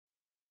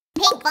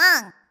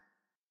Pinkfong.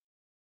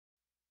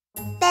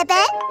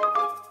 Bebe?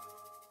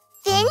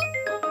 Fin?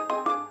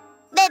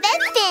 Bebe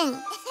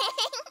Fin.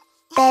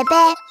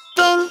 Bebe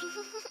Fin.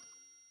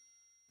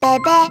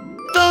 Bebe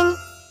Fin.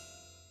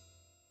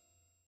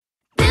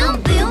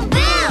 Boom, boom,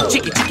 boom.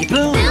 Chicky, chicky,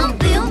 boom. Boom,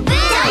 boom,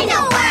 boom. Dino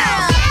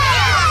World.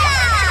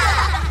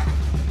 Yeah!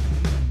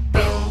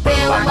 Boom,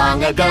 boom.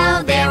 Long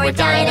ago there were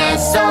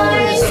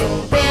dinosaurs.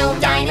 Boom,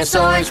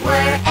 dinosaurs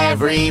were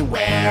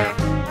everywhere.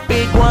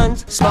 Big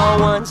ones, small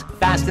ones,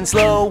 fast and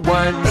slow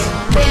ones.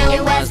 Boom,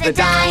 it was the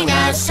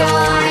dinosaur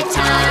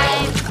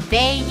time.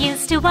 They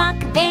used to walk,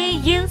 they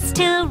used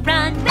to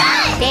run.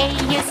 They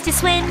used to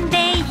swim,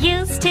 they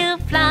used to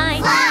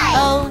fly.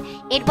 Oh,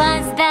 it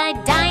was the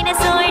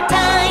dinosaur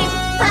time.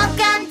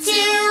 Welcome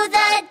to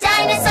the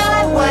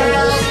dinosaur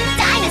world.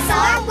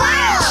 Dinosaur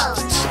world.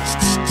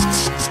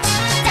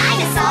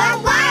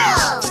 Dinosaur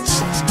world.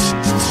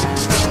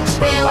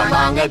 Boom,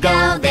 long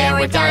ago there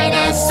were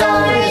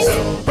dinosaurs.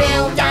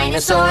 Boom,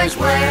 dinosaurs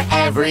were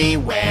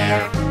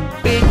everywhere.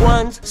 Big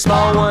ones,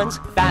 small ones,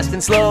 fast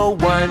and slow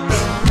ones.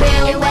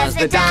 Boom, it was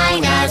the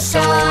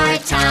dinosaur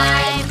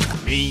time.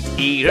 Meat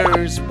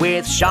eaters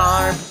with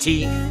sharp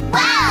teeth.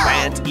 Wow.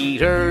 Plant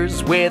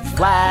eaters with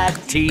flat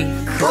teeth.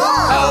 Cool.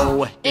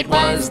 Oh, it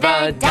was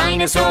the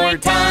dinosaur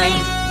time.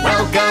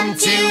 Welcome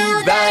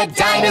to the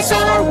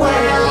dinosaur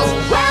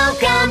world.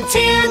 Welcome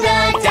to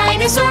the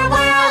dinosaur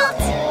world.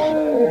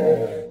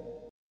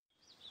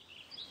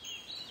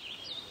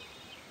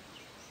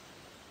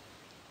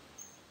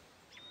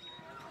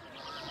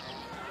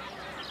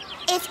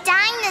 If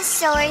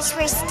dinosaurs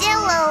were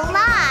still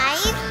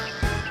alive...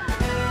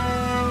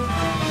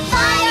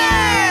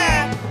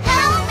 Fire!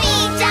 Help me,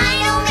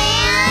 Dino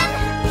Man!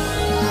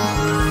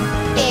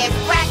 If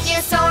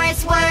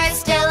Brachiosaurus were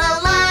still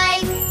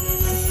alive...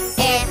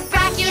 If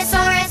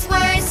Brachiosaurus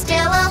were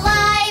still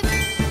alive...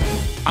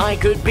 I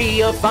could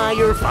be a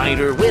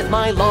firefighter with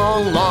my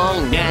long,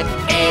 long neck.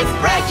 If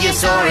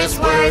Brachiosaurus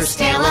were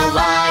still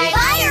alive.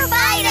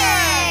 Firefighter!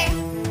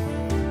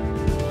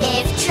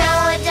 If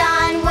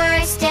Tronodon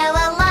were still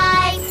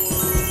alive...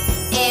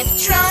 If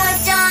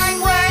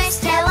Tronodon were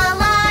still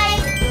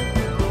alive...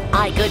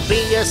 I could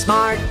be a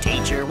smart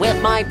teacher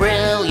with my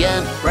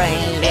brilliant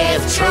brain.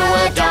 If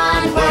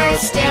Tronodon were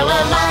still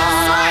alive.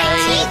 Smart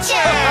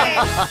teacher!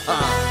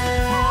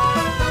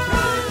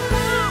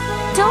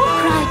 Don't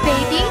cry,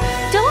 baby.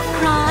 Don't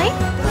cry.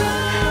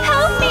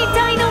 Help me,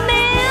 Dino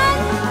Man.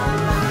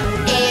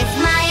 If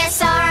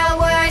Maiasaura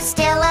were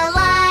still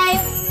alive...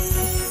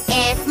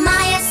 If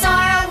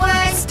Maiasaura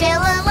were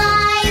still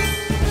alive...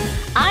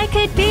 I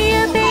could be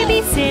a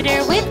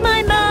babysitter with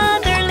my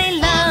motherly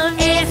love.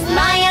 If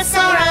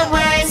Maiasaura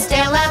were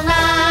still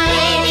alive...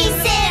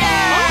 Babysitter!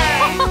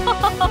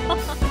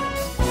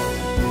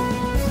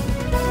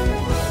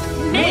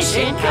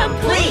 Mission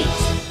complete.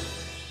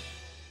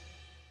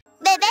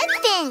 Bebe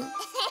Fin.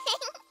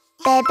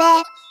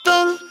 Bebe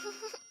Fin.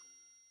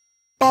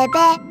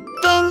 Bebe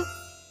Fin.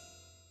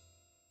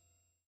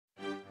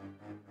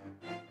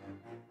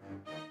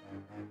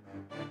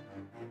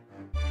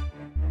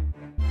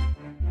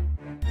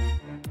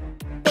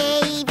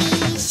 Baby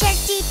shark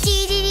doo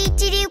doo doo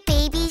doo doo.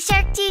 Baby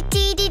shark doo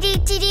doo doo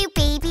doo doo.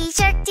 Baby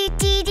shark doo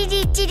doo doo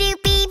doo doo.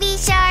 Baby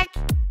shark.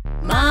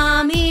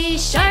 Mommy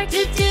shark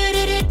doo doo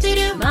doo doo doo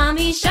doo.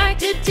 Mommy shark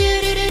doo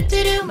doo doo doo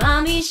doo doo.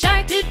 Mommy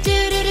shark doo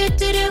doo doo doo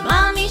doo doo.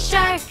 Mommy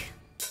shark.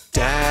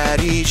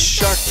 Daddy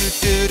shark doo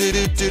doo doo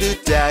doo doo doo.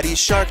 Daddy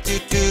shark doo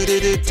doo doo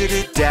doo doo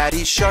doo.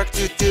 Daddy shark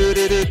doo doo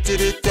doo doo doo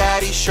doo.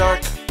 Daddy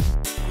shark.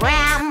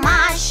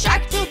 Grandma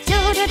shark doo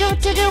doo doo doo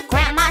doo doo.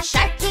 Grandma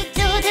shark doo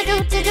doo doo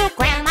doo doo doo.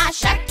 Grandma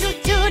shark doo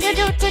doo doo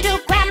doo doo doo.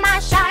 Grandma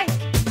shark.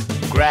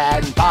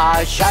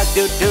 Grandpa shark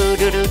doo doo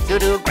doo doo doo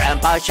doo.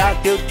 Grandpa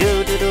shark doo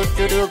doo doo doo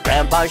doo doo.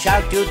 Grandpa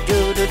shark doo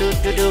doo doo doo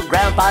doo doo.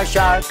 Grandpa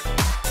shark.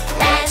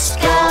 Let's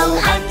go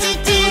hunt doo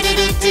doo doo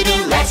doo doo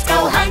doo. Let's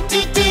go hunt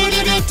doo doo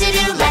doo doo doo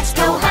doo. Let's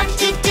go hunt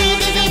doo doo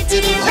doo doo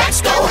doo doo.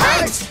 Let's go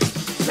hunt.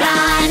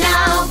 Run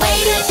away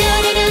doo doo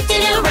doo doo doo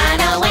doo.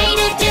 Run away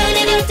doo doo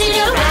doo doo doo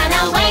doo. Run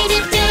away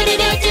doo doo doo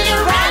doo doo doo.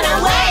 Run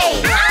away.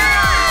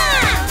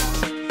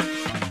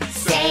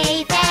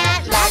 Safe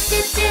at last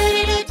doo doo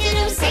doo doo doo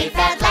doo. Safe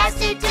at last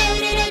doo doo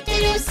doo doo doo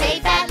doo.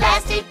 Safe at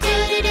last doo doo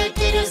doo doo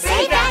doo doo.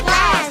 Safe at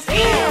last.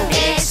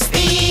 It's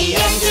the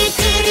end doo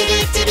doo doo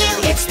doo doo doo.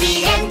 It's the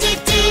end doo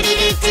doo doo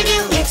doo doo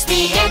doo. It's the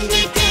end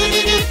doo doo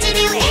doo doo doo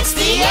doo. It's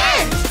the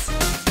end.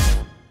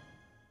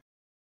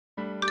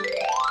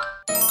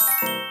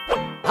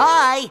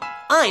 Hi,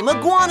 I'm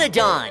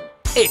Iguanodon.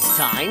 It's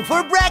time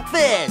for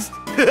breakfast.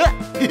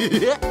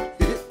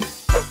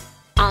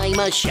 I'm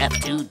a chef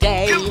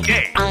today.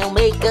 I'll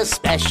make a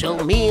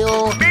special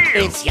meal.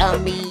 It's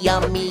yummy,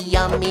 yummy,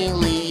 yummy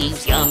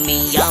leaves.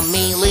 Yummy,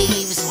 yummy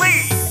leaves.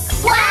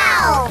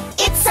 Wow!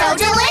 It's so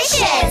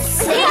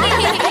delicious!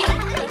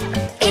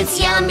 It's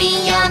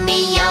yummy,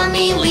 yummy,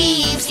 yummy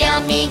leaves.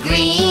 Yummy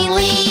green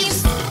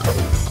leaves.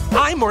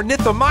 I'm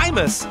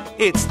Ornithomimus.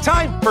 It's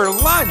time for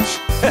lunch.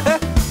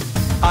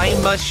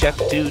 I'm a chef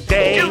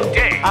today.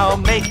 I'll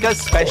make a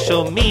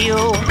special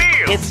meal.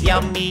 It's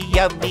yummy,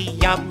 yummy,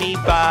 yummy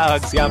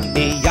bugs.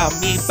 Yummy,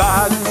 yummy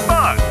bugs.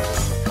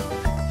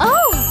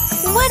 Oh,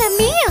 what a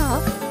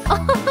meal!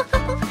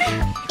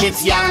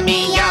 It's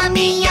yummy,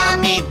 yummy,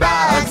 yummy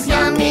bugs.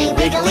 Yummy,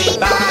 wiggly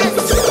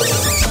bugs.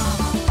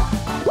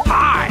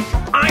 Hi,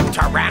 I'm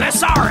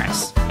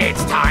Tyrannosaurus.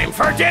 It's time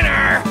for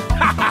dinner.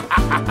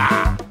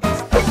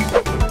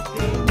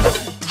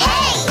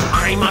 Hey!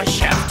 I'm a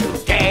chef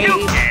today.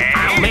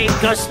 I'll make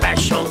a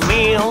special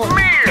meal.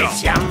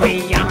 It's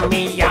yummy,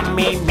 yummy,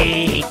 yummy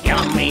meat.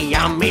 Yummy,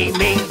 yummy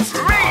meat.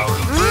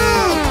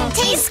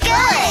 Tastes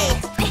good.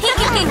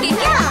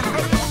 Yum.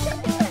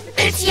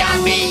 It's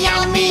yummy,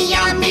 yummy,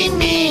 yummy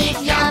meat.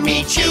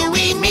 Yummy,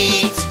 chewy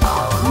meat.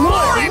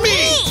 More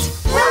meat.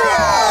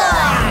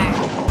 Roar!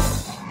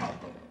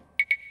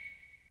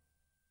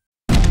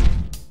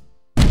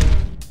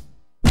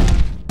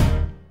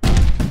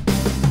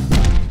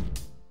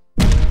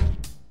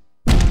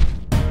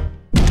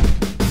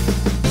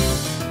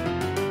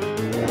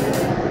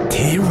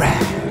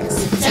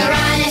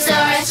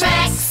 Tyrannosaurus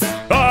Rex.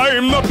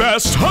 I'm the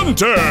best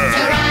hunter.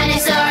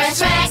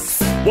 Tyrannosaurus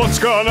Rex. What's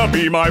gonna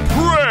be my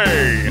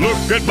prey?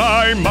 Look at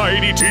my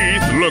mighty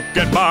teeth. Look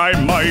at my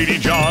mighty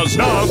jaws.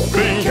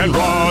 Nothing can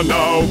run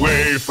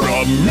away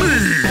from me.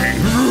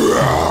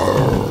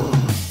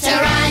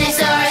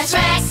 Tyrannosaurus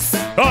Rex.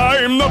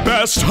 I'm the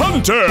best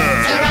hunter.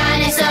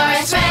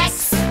 Tyrannosaurus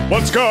Rex.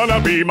 What's gonna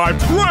be my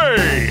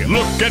prey?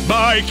 Look at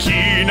my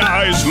keen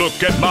eyes.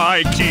 Look at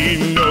my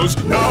keen nose.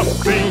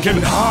 Nothing can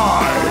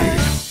hide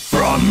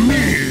from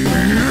me.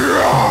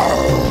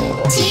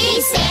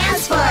 T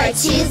stands for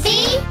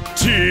toothy.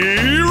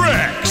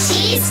 T-Rex.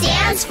 T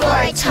stands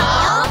for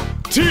tall.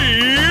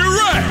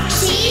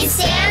 T-Rex. T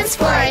stands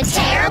for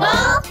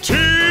terrible.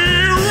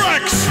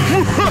 T-Rex.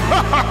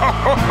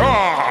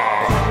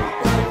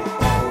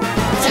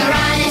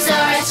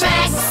 Tyrannosaurus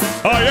Rex.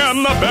 I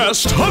am the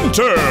best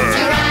hunter.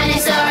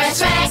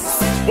 Tyrannosaurus Rex.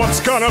 What's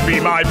gonna be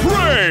my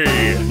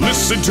prey?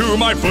 Listen to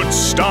my foot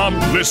stomp,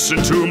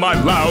 listen to my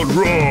loud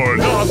roar.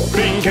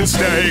 Nothing can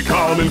stay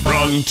calm in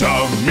front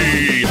of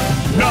me.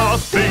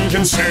 Nothing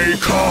can stay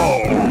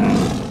calm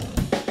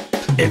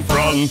in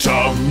front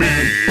of me.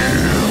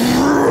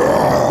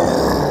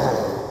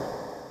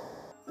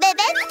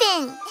 Bebe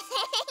fin.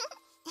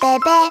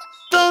 Bebe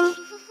fin.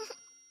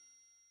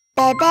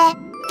 Bebe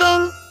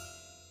fin.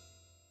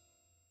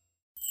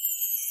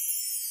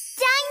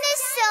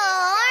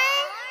 Dinosaur.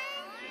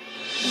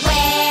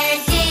 Where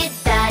did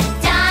the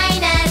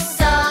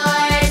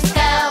dinosaurs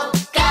go?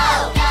 Go!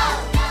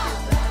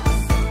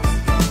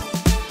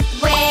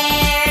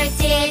 Where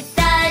did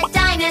the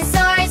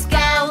dinosaurs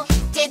go?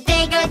 Did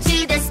they go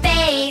to the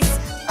space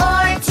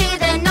or to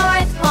the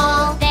North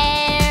Pole?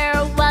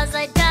 There was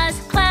a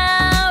dust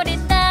cloud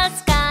in the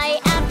sky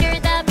after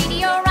the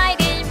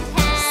meteorite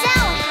impact. So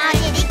how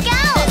did it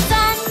go? The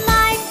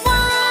sunlight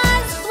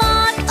was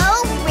blocked,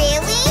 Oh,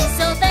 really?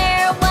 so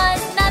there was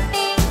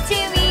nothing to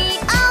eat.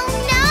 Oh,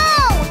 no!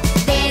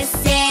 This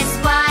is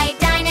why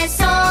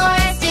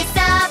dinosaurs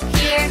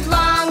disappeared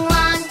long,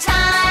 long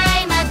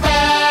time ago.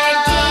 Where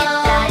did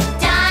the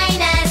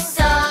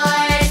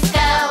dinosaurs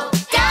go?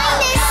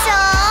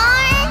 Dinosaur!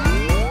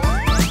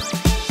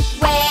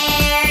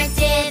 Where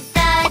did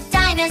the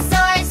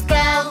dinosaurs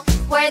go?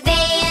 Were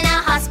they in a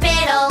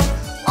hospital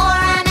or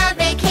on a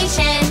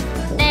vacation?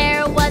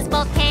 There was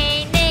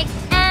volcanic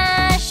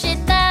ash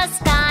in the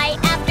sky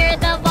after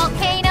the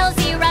volcanoes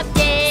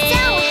erupted.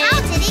 So how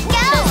did it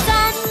go? The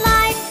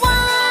sunlight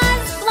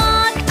was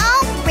blocked,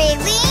 Oh,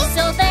 really?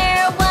 so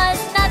there was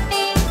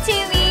nothing to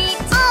eat.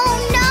 Oh,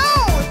 no!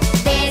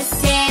 This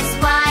is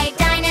why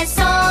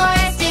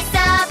dinosaurs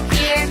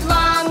disappeared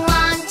long,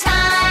 long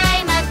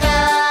time ago.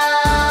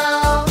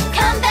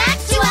 Come back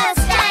to us,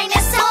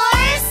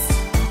 dinosaurs!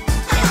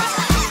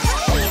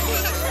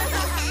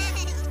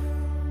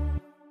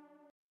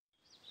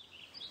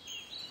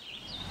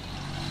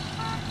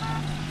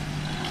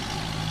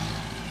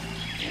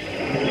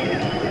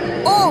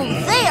 Oh,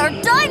 they are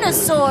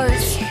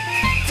dinosaurs!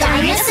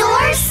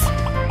 Dinosaurs?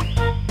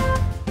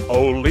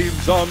 Oh,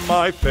 leaves on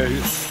my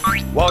face,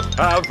 what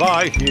have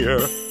I here?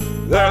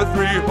 There are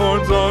three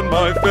horns on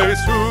my face,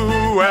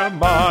 who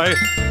am I?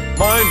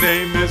 My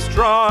name is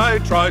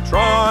Triceratops.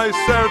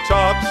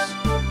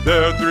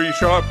 There are three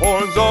sharp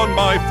horns on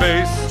my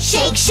face.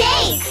 Shake,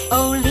 shake!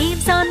 Oh,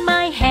 leaves on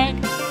my head,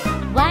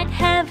 what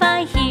have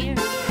I here?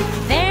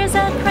 There's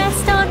a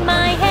crest on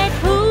my head,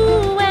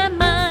 who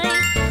am I?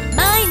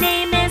 My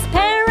name is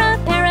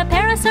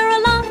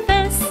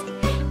Parasaurolophus.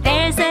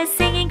 There's a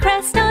singing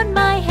crest on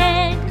my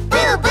head.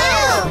 Boo,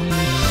 boo!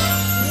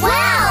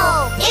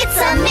 Wow! It's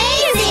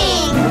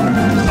amazing!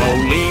 Oh,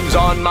 leaves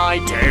on my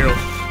tail.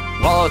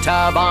 What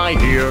have I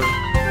here?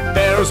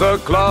 There's a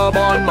club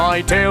on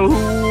my tail.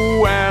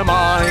 Who am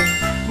I?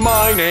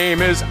 My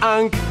name is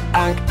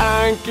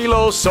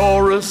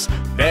Ankylosaurus.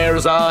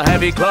 There's a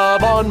heavy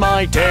club on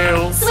my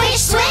tail. Swish,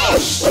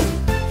 swish!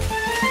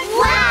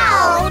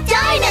 Wow!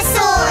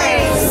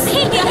 Dinosaurs!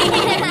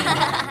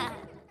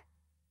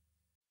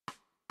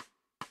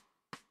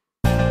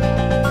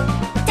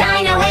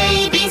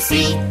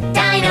 ABC,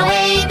 Dino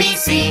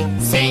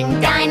ABC. Sing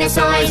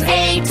dinosaurs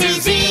A to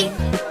Z.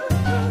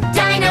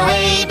 Dino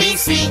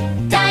ABC,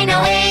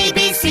 Dino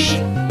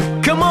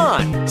ABC. Come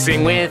on,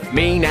 sing with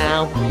me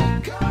now.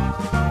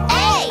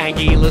 A,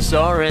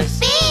 Ankylosaurus,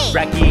 B,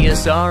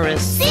 Brachiosaurus,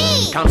 C,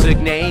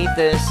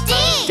 Compsognathus, D,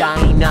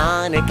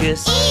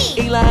 Deinonychus,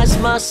 E,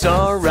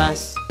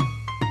 Elasmosaurus,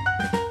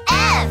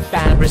 F,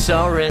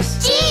 Parasaurus,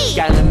 G,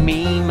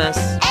 Gallimimus,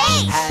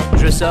 H,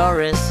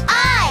 Hadrosaurus,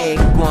 I,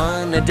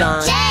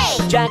 Iguanodon, J,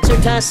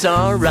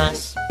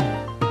 Triceratops,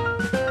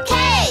 K,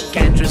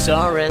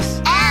 Cantrosaurus,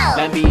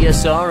 L,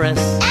 Maiasaura,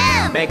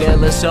 M,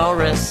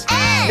 Megalosaurus,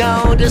 N,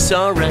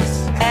 Nodosaurus.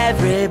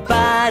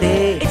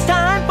 Everybody, it's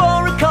time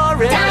for a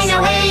chorus.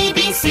 Dino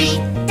ABC,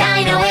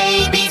 Dino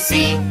ABC.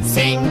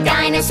 Sing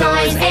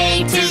dinosaurs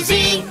A to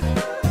Z.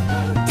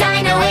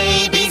 Dino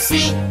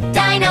ABC,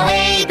 Dino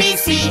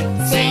ABC.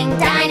 Sing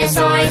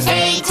dinosaurs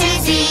A to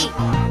Z.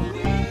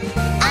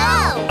 O,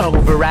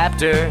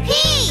 Oviraptor, P,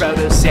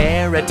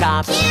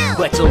 Protoceratops, Q,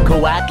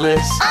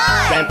 Quetzalcoatlus,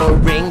 R,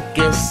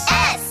 Ramphorhynchus,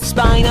 S,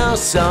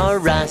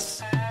 Spinosaurus,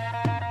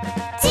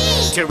 T,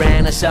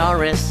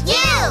 Tyrannosaurus, U,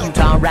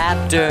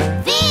 Utahraptor,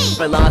 V,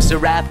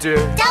 Velociraptor,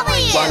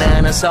 W,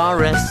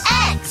 Bananasaurus,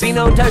 X,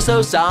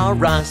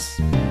 Xenotarsosaurus,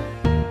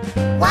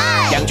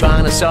 Y, Young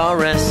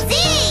Tyrannosaurus, Z,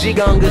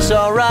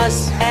 Gigongosaurus.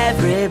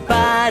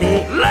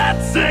 Everybody,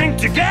 Let's sing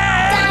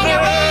together. Dino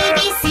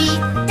ABC,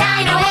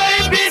 Dino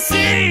ABC.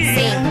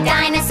 Sing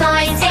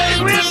dinosaurs A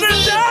to With the Z.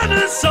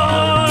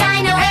 dinosaurs.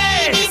 Dino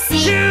ABC,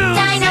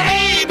 Dino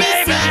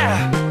ABC.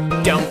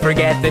 don't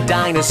forget the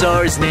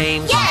dinosaurs'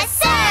 names. Yes,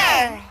 sir!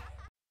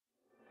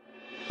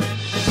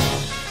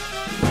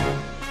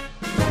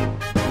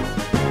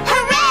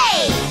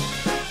 Hooray!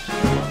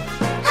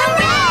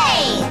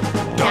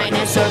 Hooray!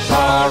 Dinosaur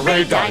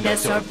Parade,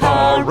 Dinosaur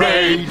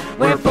Parade.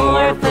 We're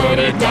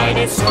four-footed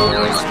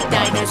dinosaurs.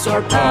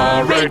 Dinosaur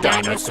Parade,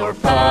 Dinosaur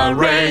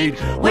Parade.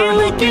 We're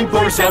looking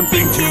for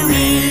something to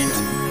eat.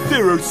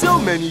 There are so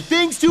many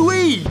things to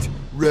eat.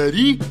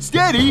 Ready,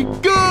 steady,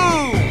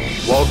 go!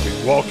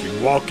 Walking,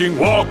 walking, walking,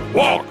 walk,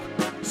 walk.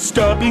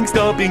 Stomping,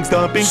 stomping,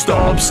 stomping,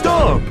 stomp,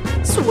 stomp.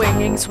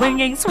 Swinging,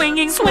 swinging,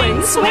 swinging,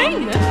 swing,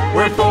 swing.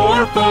 We're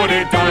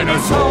four-footed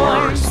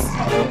dinosaurs.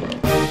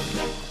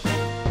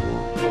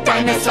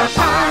 Dinosaur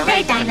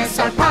Parade,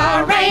 Dinosaur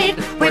Parade.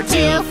 We're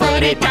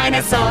two-footed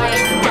dinosaurs.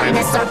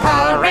 Dinosaur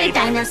Parade,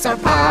 Dinosaur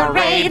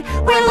Parade.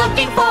 We're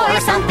looking for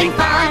something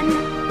fun.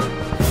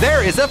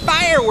 There is a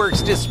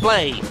fireworks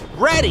display.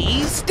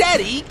 Ready,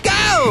 steady,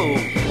 go!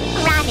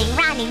 Running,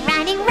 running,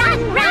 running,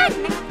 run,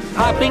 run.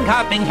 Hopping,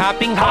 hopping,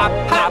 hopping, hop,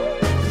 hop.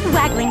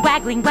 Waggling,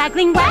 waggling,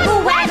 waggling,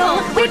 waggle, waggle.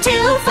 We're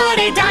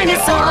two-footed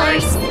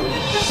dinosaurs.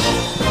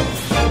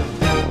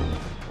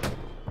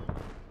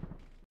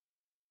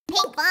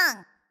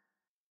 Pinkfong.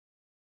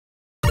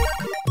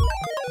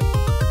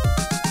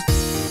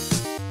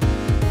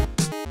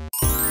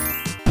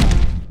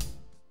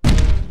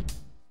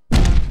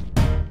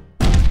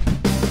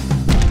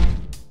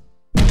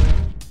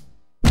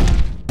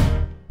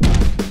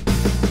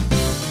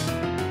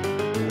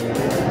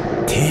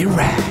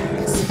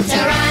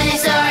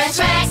 Tyrannosaurus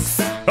Rex.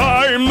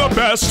 I'm the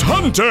best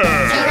hunter.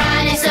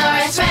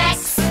 Tyrannosaurus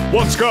Rex.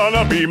 What's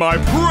gonna be my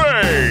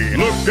prey?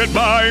 Look at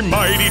my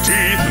mighty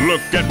teeth,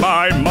 look at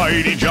my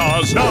mighty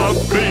jaws.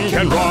 Nothing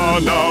can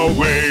run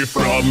away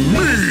from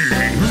me.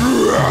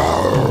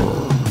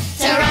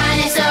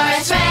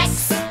 Tyrannosaurus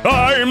Rex.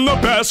 I'm the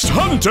best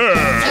hunter.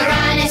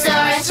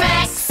 Tyrannosaurus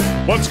Rex.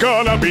 What's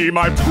gonna be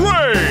my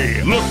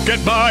prey? Look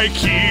at my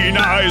keen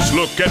eyes,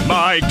 look at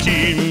my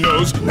keen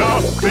nose.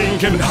 Nothing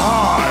can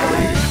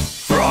hide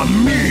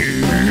from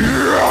me.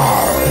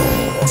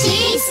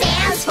 T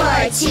stands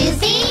for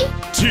toothy.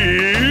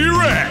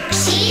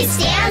 T-Rex. T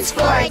stands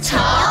for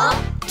tall.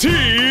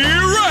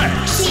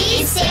 T-Rex.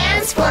 T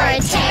stands for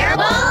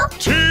terrible.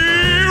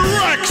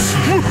 T-Rex.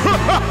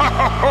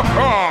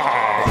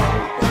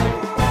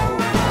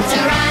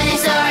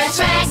 Tyrannosaurus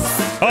Rex.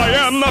 I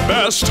am the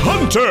best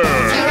hunter.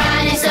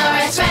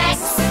 Tyrannosaurus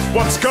Rex.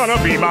 What's gonna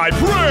be my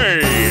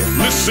prey?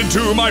 Listen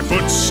to my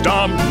foot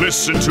stomp,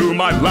 listen to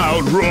my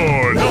loud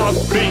roar.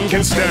 Nothing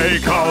can stay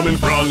calm in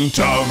front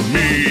of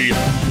me.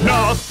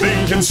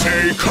 Nothing can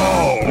stay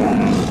calm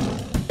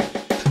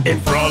in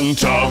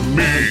front of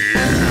me.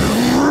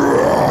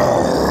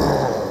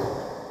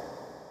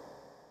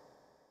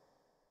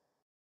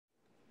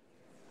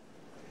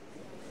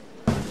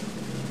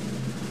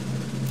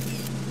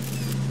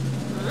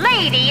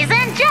 Ladies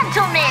and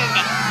gentlemen,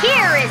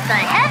 here is the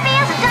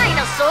heaviest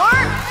dinosaur,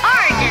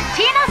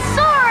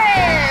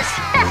 Argentinosaurus!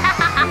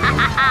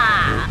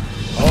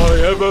 I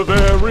have a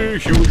very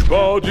huge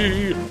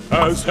body,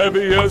 as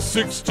heavy as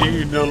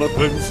 16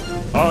 elephants.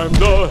 I'm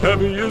the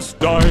heaviest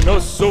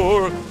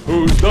dinosaur.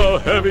 Who's the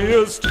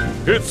heaviest?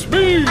 It's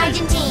me!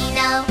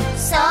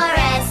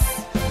 Argentinosaurus.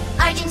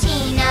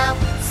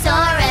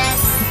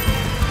 Argentinosaurus.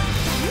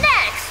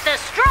 Next, the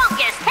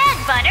strongest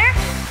headbutter,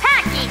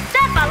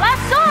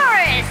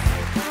 Pachycephalosaurus!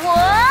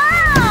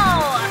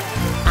 Whoa!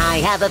 I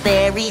have a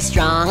very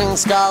strong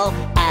skull,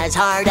 as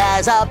hard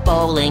as a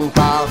bowling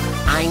ball.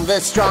 I'm the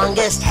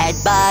strongest head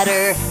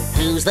butter.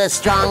 Who's the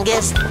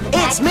strongest?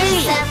 It's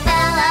me!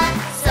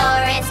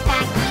 Pachycephalosaurus,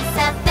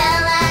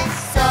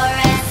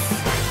 Pachycephalosaurus.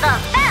 The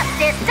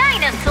fastest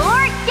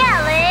dinosaur,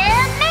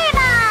 Elasmosaurus!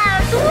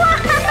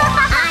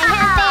 I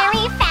have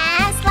very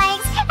fast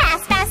legs,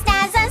 as fast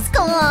as a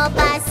school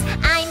bus.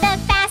 I'm the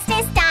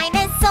fastest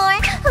dinosaur.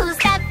 Who's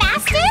the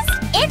fastest?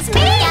 It's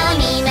me!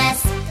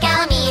 Gallimimus,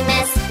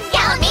 Gallimimus,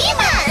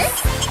 Gallimimus!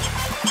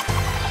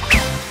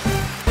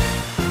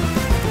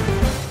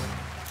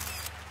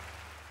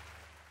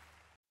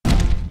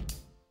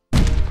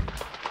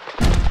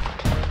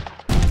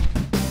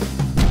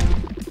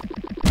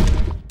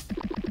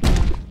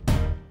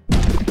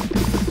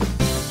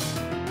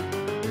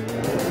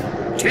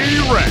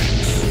 T-Rex.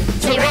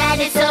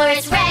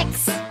 Tyrannosaurus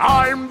Rex.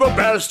 I'm the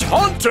best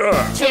hunter.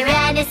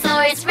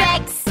 Tyrannosaurus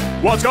Rex.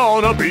 What's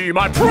gonna be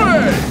my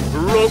prey?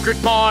 Look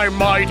at my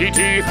mighty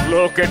teeth,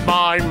 look at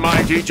my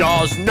mighty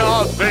jaws.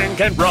 Nothing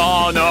can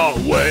run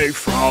away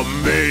from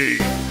me.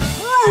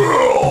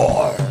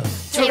 Roar!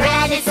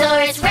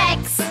 Tyrannosaurus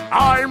Rex.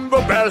 I'm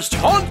the best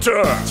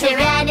hunter.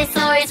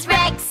 Tyrannosaurus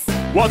Rex.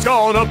 What's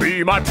gonna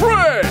be my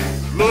prey?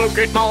 Look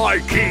at my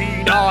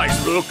keen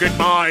eyes, look at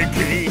my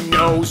keen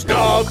nose.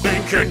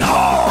 Nothing can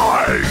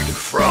hide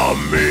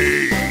from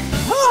me.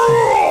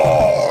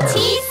 Roar!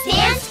 T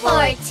stands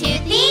for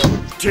toothy.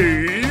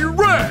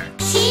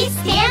 T-Rex. T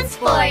stands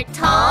for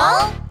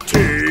tall.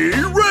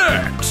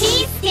 T-Rex.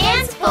 T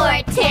stands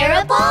for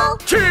terrible.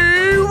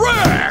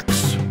 T-Rex.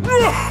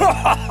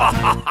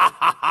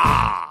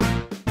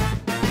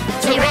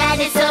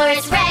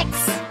 Tyrannosaurus Rex.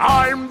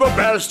 I'm the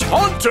best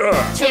hunter.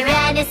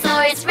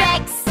 Tyrannosaurus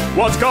Rex.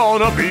 What's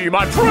gonna be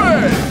my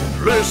prey?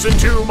 Listen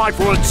to my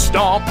foot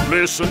stomp,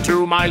 listen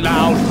to my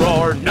loud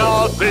roar.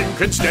 Nothing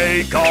can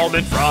stay calm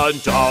in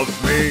front of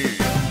me.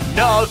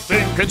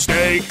 Nothing can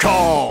stay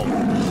calm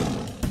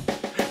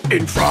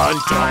in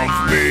front of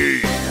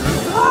me.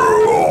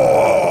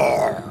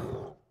 Roar!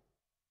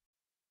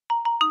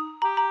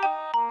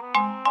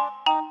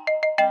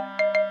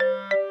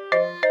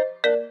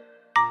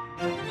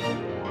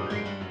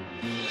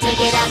 Dig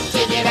it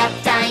up,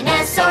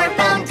 dinosaur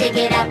bone. Dig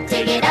it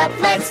up,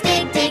 let's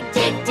dig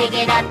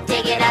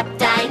it up,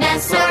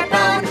 dinosaur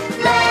bone.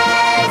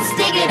 Let's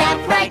dig it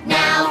up right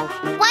now.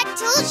 What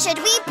tools should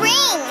we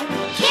bring?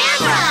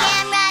 Camera!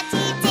 Camera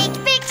to take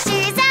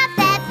pictures of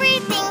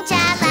everything,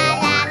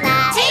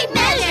 cha-la-la-la. Tape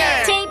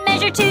measure! Tape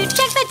measure to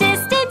check the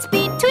distance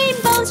between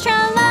bones,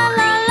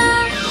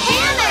 tra-la-la-la.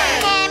 Hammer!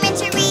 Hammer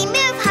to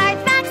remove hard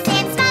rocks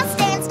and small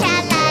stones,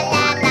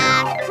 cha-la-la-la.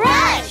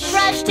 Brush!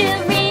 Brush to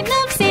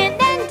remove sand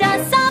and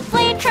dust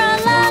softly,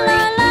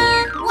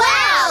 tra-la-la-la.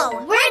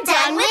 Wow! We're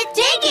done with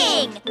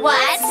digging!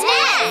 What's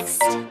next?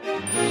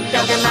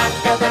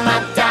 Build them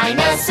up,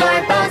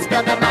 dinosaur bones.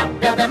 Build them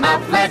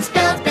up, let's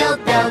build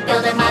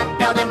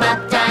them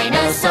up,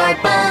 dinosaur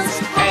bones.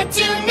 Head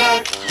to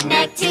neck,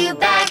 neck to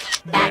back,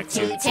 back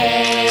to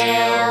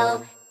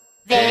tail.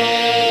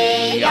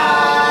 They are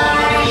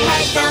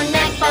head bone,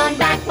 neck bone,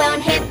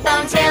 backbone, hip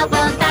bone,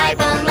 tailbone, thigh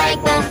bone,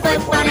 leg bone, foot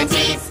bone, and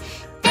teeth.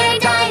 They're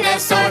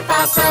dinosaur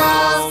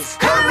fossils.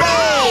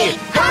 Hooray!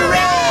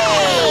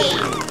 Hooray!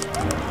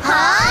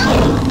 Huh?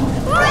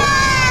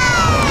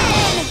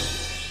 Run!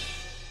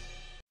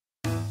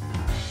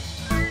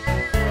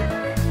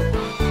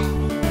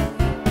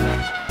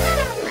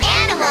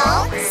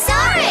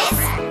 Animal-saurus!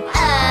 Oh,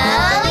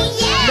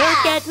 yeah!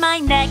 Look at my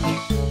neck,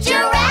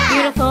 Giraffe!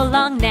 beautiful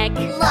long neck.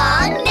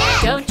 Long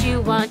neck! Don't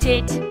you want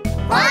it?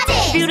 Want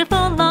it!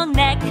 Beautiful long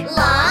neck.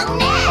 Long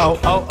neck!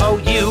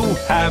 Oh, you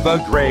have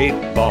a great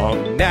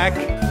long neck.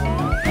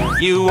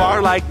 You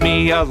are like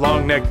me, a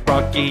long-necked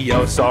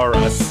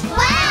Brachiosaurus.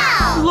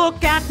 Wow!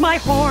 Look at my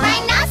horn.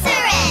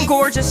 Rhinoceros!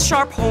 Gorgeous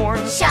sharp horn.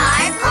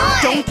 Sharp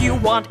horn! Don't you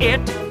want it?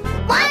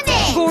 Want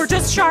it!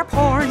 Gorgeous sharp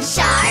horn.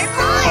 Sharp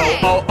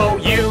horn! Oh,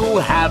 you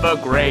have a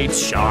great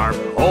sharp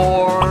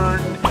horn.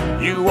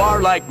 You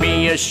are like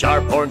me, a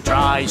sharp-horned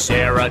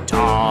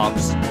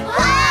Triceratops.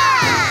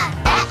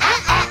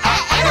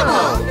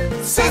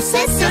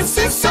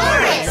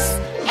 Animal-saurus!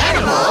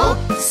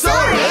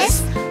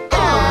 Animal-saurus!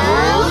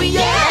 Oh,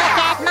 yeah! Look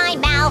at my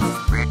mouth,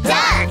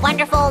 Duck!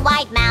 wonderful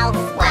wide mouth.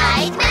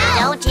 Wide mouth!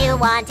 Don't you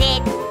want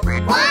it?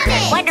 Want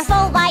it!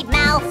 Wonderful wide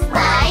mouth.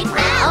 Wide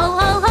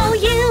mouth! Oh,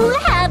 you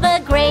have a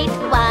great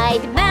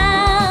wide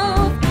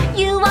mouth.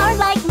 You are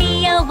like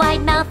me, a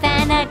wide mouth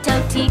and a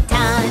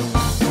totiton.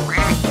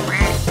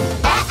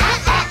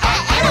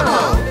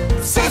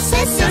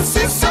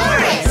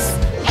 Animal-saurus!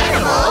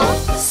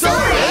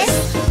 Animal-saurus!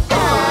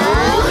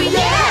 Oh,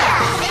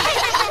 yeah!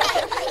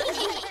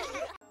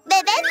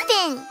 Bebe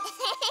fin!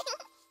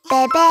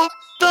 Bebe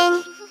fin!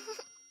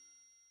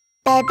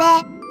 Bebe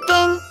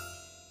fin!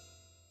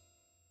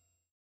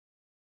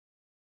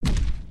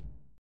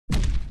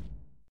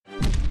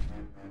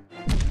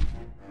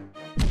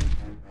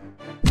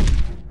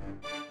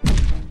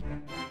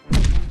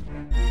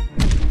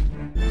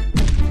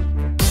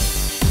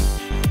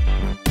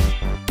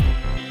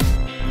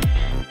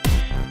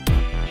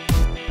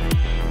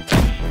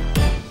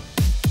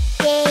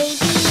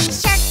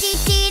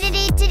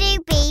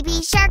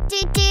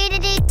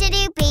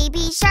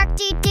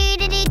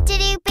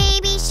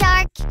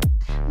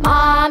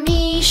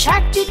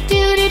 shark doo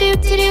doo doo doo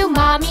doo doo.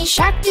 Mommy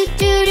shark doo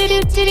doo doo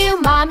doo doo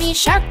doo. Mommy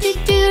shark doo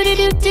doo doo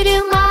doo doo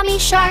doo. Mommy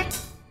shark.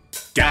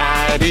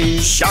 Daddy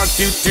shark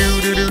doo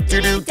doo doo doo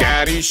doo doo.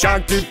 Daddy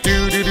shark doo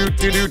doo doo doo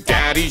doo doo.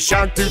 Daddy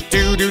shark doo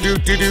doo doo doo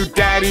doo doo.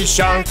 Daddy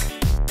shark.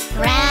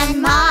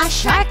 Grandma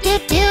shark doo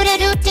doo doo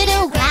doo doo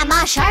doo.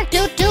 Grandma shark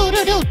doo doo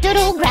doo doo doo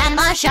doo.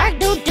 Grandma shark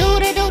doo doo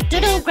doo doo doo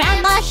doo.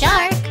 Grandma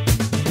shark.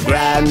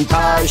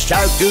 Grandpa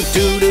shark doo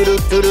doo doo doo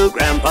doo doo.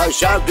 Grandpa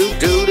shark doo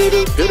doo doo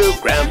doo doo doo.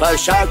 Grandpa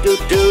shark doo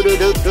doo doo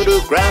doo doo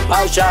doo.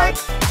 Grandpa shark.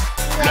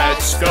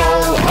 Let's go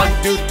hunt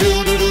doo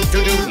doo doo doo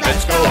doo doo.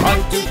 Let's go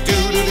hunt doo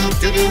doo doo doo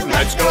doo doo.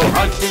 Let's go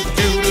hunt doo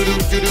doo doo doo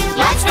doo doo.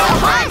 Let's go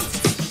hunt.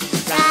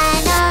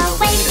 Run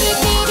away doo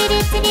doo doo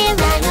doo doo doo.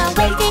 Run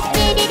away doo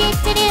doo doo doo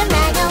doo doo.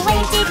 Run away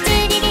doo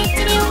doo doo doo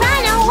doo doo.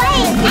 Run away.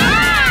 Ah!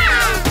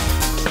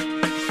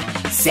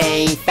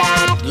 Safe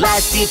at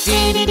last, doo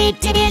doo doo doo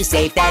doo doo.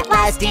 Safe at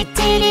last, doo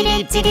doo doo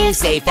doo doo doo.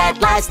 Safe at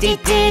last, doo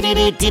doo doo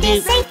doo doo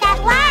doo. Safe at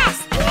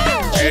last.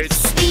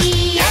 It's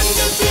the end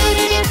doo doo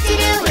doo doo doo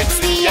doo. It's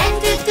the end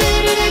doo doo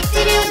doo doo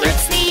doo doo.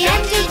 It's the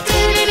end doo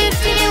doo doo doo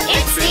doo doo.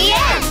 It's the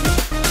end.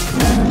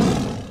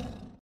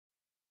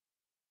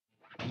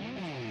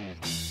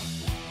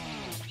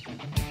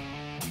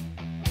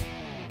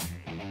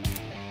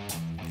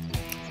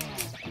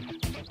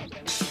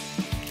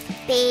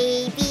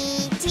 Baby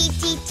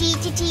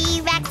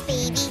T-T-T-T-T-Rex.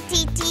 Baby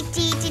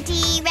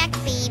T-T-T-T-T-Rex.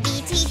 Baby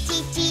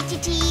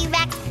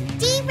T-T-T-T-T-Rex.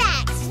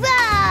 T-Rex,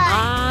 roar!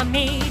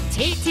 Mommy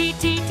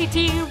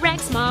T-T-T-T-T-Rex.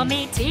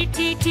 Mommy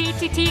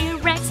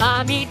T-T-T-T-T-Rex.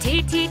 Mommy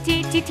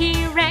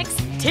T-T-T-T-T-Rex.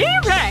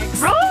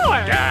 T-Rex,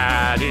 roar!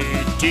 Daddy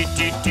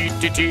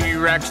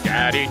T-T-T-T-T-Rex.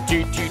 Daddy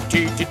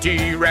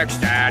T-T-T-T-T-Rex.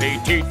 Daddy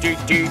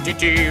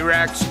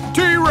T-T-T-T-T-Rex.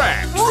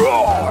 T-Rex,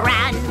 roar!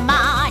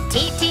 Grandma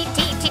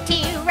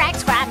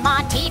T-T-T-T-T-Rex.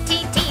 Grandma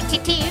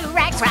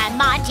T-T-T-T-T-Rex.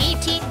 Grandma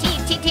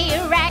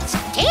T-T-T-T-Rex.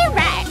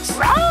 T-Rex,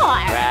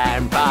 roar!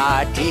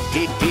 Grandpa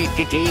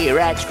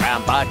T-T-T-T-Rex.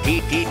 Grandpa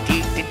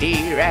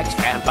T-T-T-T-Rex.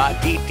 Grandpa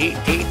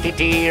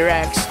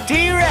T-T-T-T-Rex.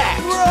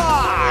 T-Rex,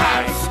 roar!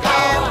 Let's go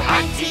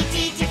hunt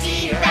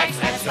T-T-T-T-Rex.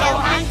 Let's go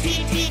hunt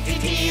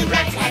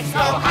T-T-T-T-Rex. Let's go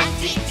hunt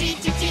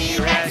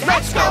T-T-T-T-Rex.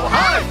 Let's go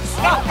hunt!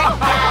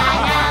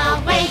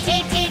 Run away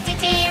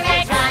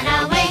T-T-T-T-Rex. Run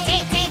away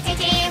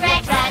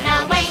T-T-T-T-Rex. Run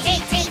away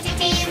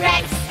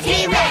T-T-T-T-Rex.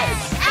 T-Rex!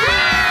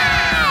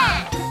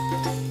 Ah!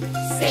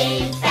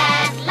 Safe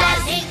at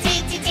last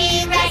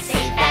T-T-T-T-Rex.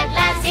 Safe at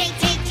last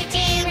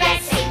T-T-T-T-Rex.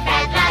 Safe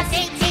at last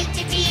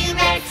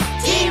T-T-T-T-Rex.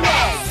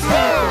 T-Rex!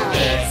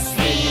 It's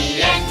the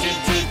end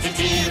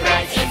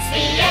T-T-T-T-Rex. It's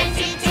the end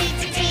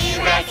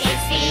T-T-T-T-Rex.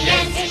 It's the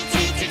end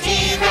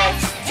T-T-T-T-Rex.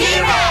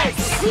 T-Rex!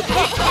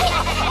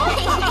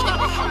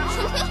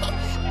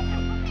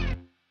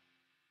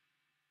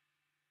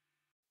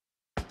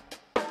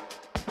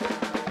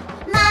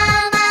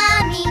 Mama,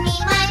 Mimi,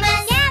 my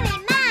mus. Gary,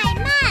 my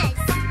mus.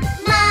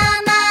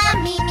 Mama,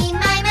 Mimi,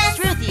 my mus.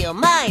 Truthio,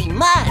 my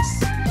mus.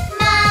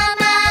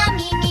 Mama,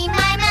 Mimi,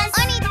 my mus.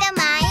 Ornito,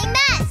 my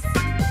mus.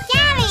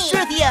 Gary.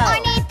 Truthio.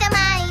 Ornito,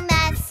 my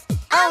mus.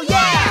 Oh,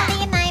 yeah.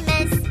 Gary, my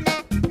mus.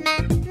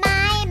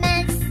 My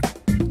mus.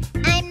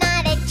 I'm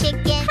not a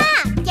chicken. Ha!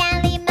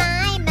 Gary,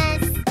 my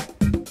mus.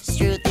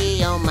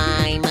 Struthio,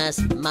 my mus.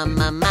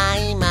 Mama,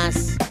 my mus.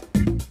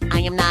 I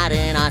am not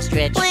an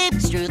ostrich. Bleep.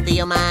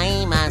 Struthio,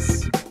 my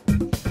mus.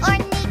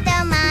 Ornito,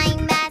 my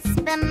mus.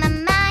 My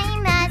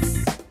mus.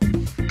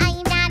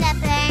 I'm not a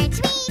bird.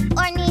 Tweet.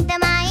 Ornito,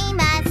 my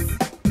mus.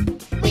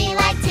 We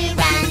like to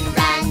run,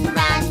 run,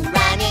 run,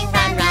 running,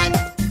 run, run.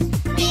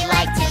 We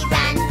like to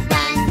run,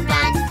 run,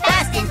 run,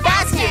 fast and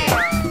faster.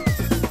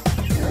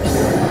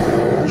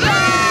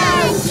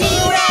 Ah!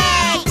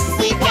 T-Rex!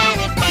 We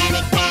panic,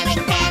 panic, panic,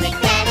 panic,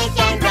 panic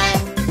and run.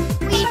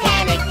 We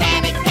panic,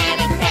 panic,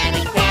 panic,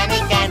 panic,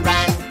 panic and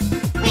run.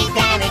 We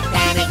panic,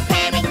 panic,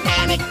 panic,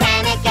 panic,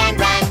 panic and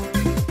run.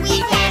 We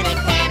panic,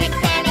 panic,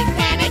 panic,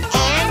 panic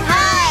and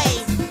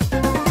hide.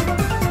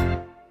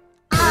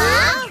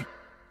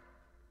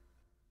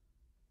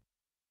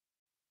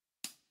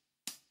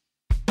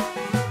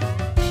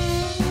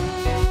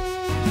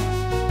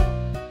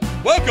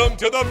 Welcome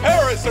to the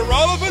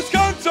Parasaurolophus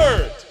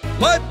concert!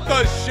 Let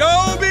the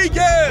show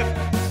begin!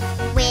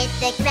 With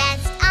the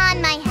crest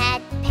on my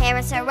head,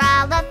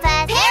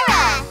 Parasaurolophus.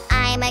 Para!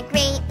 I'm a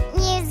great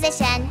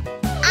musician.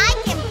 I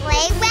can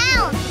play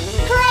well.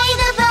 Play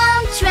the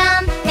bone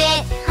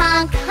trumpet,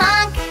 honk,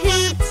 honk,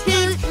 hoot,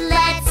 hoot.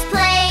 Let's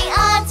play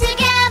all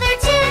together,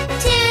 toot,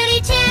 tooty,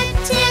 toot,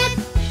 toot.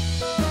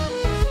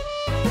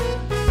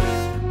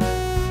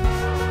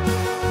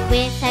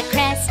 With a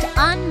crest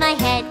on my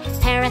head,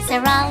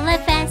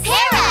 Parasaurolophus.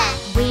 Para!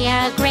 We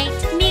are a great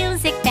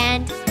music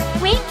band.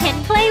 We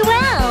can play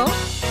well.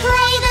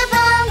 Play the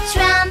bone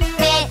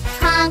trumpet,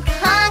 honk,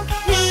 honk,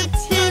 hoot,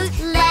 hoot.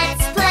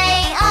 Let's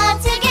play all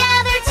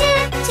together,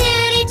 toot,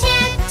 tooty,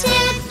 toot,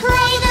 toot.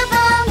 Play the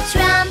bone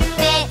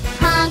trumpet,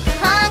 honk,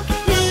 honk,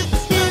 hoot,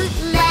 hoot.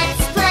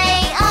 Let's play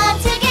all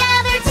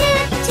together,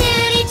 toot,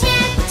 tooty,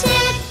 toot,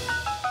 toot.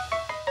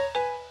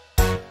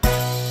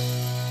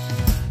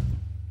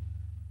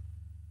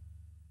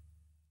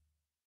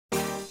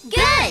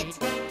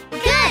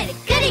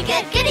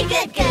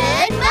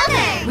 good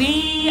mother.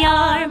 We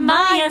are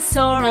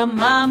Maiasaura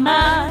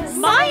mamas.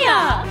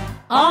 Maya!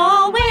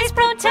 Always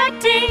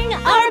protecting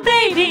our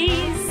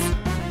babies.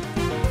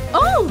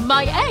 Oh,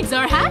 my eggs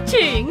are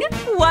hatching!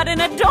 What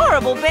an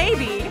adorable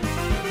baby!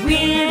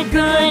 We're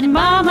good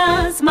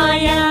mamas,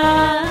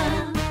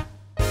 Maya.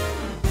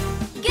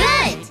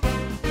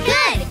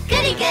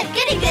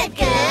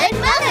 Good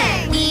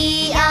mother.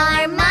 We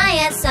are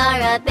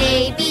Maiasaura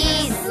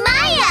babies.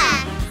 Maya!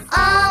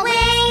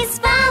 Always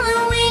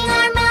following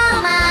our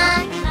mama.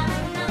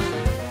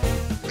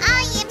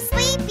 I am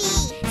sleepy.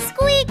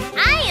 Squeak,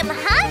 I am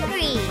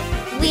hungry.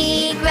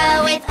 We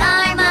grow with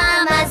our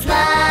mama's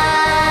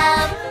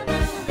love.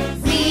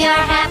 We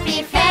are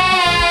happy families.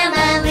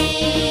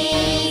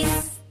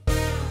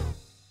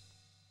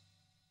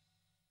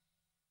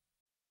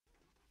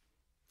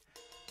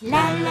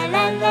 La la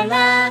la la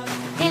la,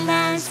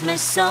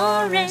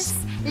 Elasmosaurus.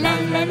 La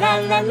la la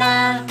la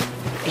la,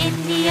 in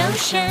the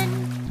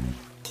ocean.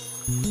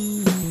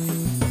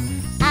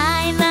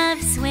 I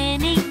love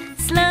swimming,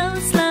 slow,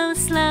 slow,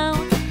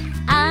 slow.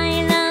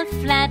 I love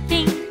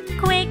flapping,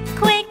 quick,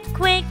 quick,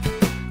 quick.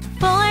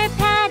 4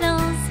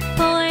 paddles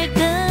for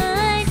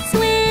good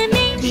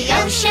swimming. The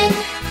ocean,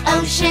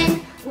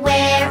 ocean,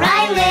 where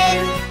I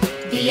live.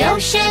 The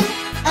ocean,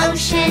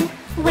 ocean,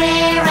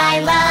 where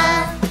I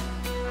love.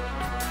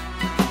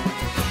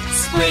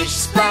 Splish,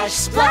 splash,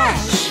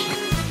 splash,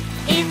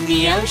 in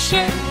the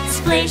ocean.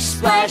 Splish,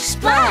 splash,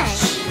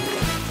 splash,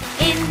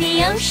 in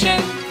the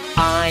ocean.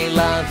 I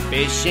love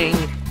fishing,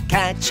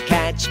 catch,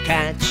 catch,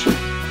 catch.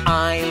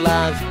 I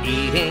love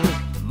eating,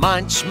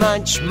 munch,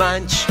 munch,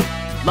 munch.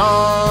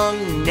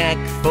 Long neck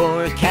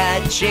for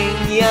catching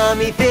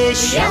yummy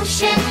fish. The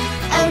ocean,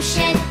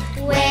 ocean,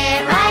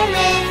 where I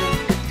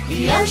live.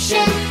 The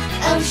ocean,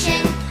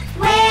 ocean,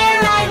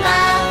 where I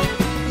love.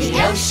 The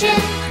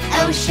ocean,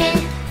 ocean,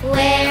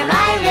 where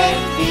I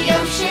live. The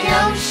ocean,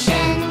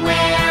 ocean,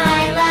 where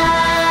I love.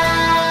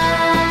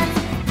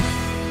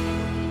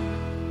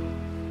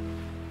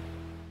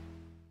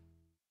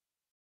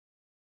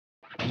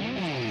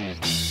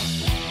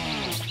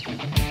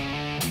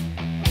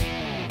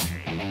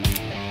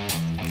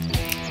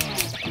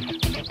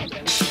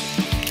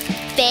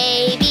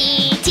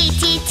 Baby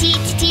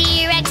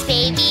T-T-T-T-T-Rex,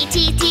 baby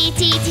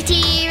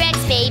T-T-T-T-T-Rex,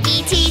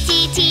 baby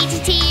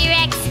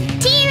T-T-T-T-T-Rex,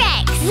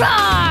 T-Rex! Roar!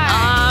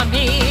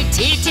 Mommy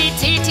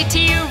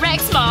T-T-T-T-T-Rex,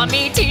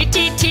 Mommy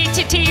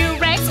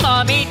T-T-T-T-T-Rex,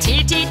 Mommy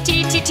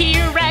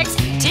T-T-T-T-T-Rex,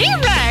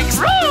 T-Rex!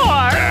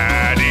 Roar!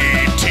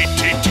 Daddy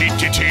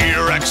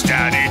T-T-T-T-T-Rex,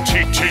 Daddy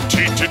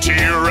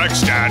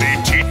T-T-T-T-T-Rex,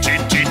 Daddy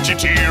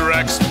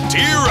T-T-T-T-T-Rex,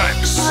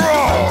 T-Rex!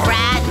 Roar!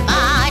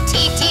 Grandma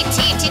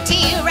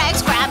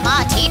T-T-T-T-T-Rex,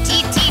 Grandma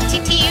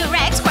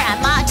T-T-T-T-T-Rex,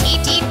 Grandma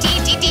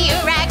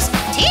T-T-T-T-T-Rex,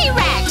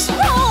 T-Rex!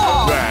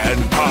 Roar!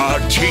 Grandpa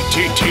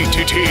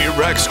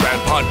T-T-T-T-T-Rex,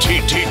 Grandpa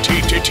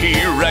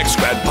T-T-T-T-T-Rex,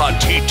 Grandpa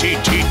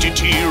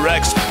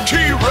T-T-T-T-T-Rex,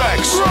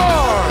 T-Rex!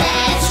 Roar!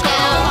 Let's go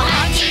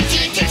hunt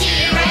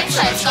T-T-T-T-Rex,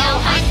 let's go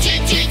hunt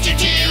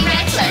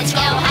T-T-T-T-Rex, let's go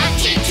hunt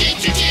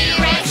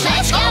T-T-T-T-Rex,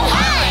 let's go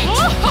hunt!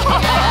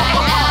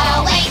 Run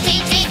away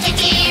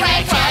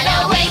T-T-T-T-Rex, run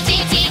away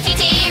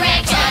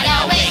T-T-T-T-Rex, run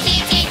away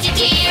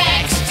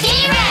T-T-T-T-Rex,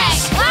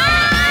 T-Rex!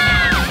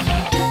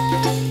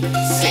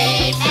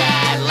 Save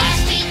that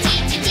last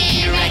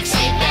T-T-T-Rex,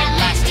 save that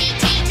last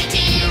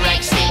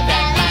T-T-T-Rex, save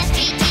that last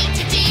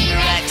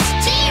T-T-T-Rex,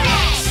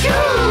 T-Rex! It's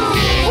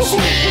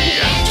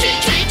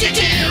the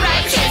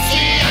T-T-T-Rex, it's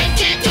the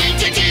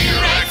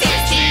T-T-T-Rex,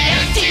 it's the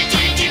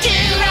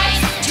T-T-T-Rex,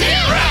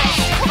 T-Rex!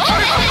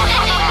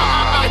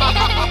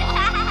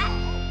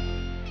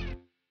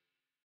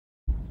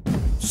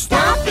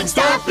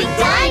 Stomping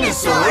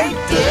dinosaur,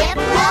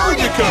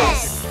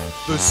 Diplodocus!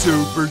 The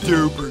super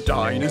duper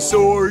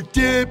dinosaur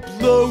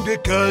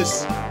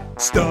Diplodocus.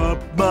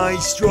 Stomp my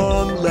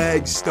strong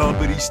legs,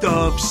 stompity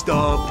stomp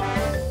stomp.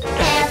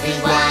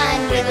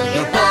 Everyone wiggle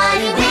your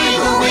body,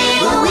 wiggle,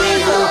 wiggle,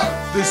 wiggle!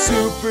 The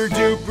super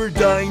duper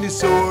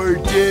dinosaur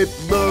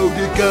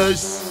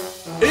Diplodocus.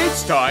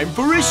 It's time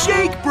for a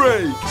shake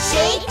break.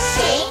 Shake,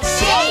 shake,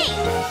 shake!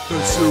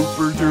 The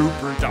super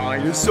duper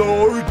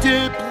dinosaur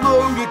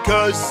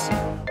Diplodocus.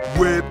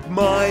 Whip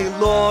my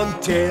long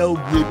tail,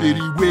 whippity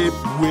whip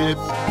whip.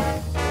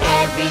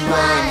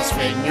 Everyone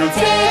swing your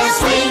tail,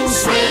 swing,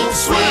 swing,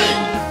 swing!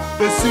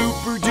 The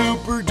super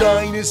duper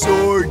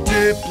dinosaur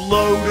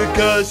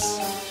Diplodocus.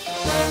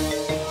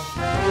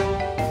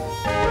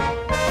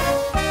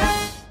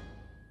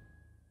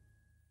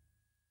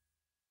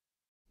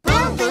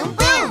 Boom, boom,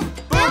 boom!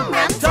 Boom,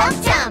 rum, tum,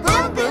 tum!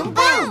 Boom, boom,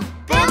 boom!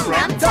 Boom,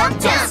 rum, tum,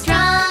 tum!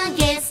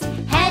 Strongest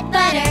head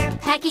butter,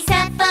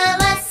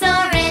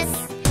 Pachycephalosaurus,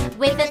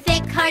 with a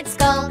thick hard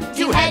skull,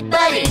 do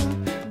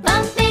headbutting.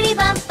 Bumpity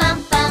bump,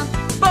 bump, bump.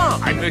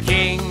 Bump! I'm the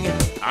king,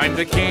 I'm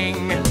the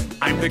king,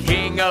 I'm the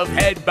king of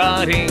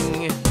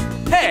headbutting.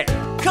 Hey,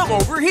 come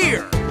over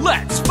here,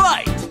 let's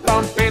fight!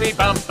 Bumpity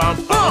bump,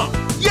 bump, bump!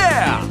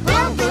 Yeah!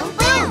 Boom, boom,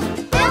 boom!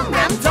 Boom,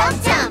 rum, tum,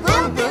 tum!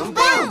 Boom, boom,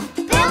 boom!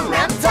 Boom,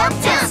 rum, tum,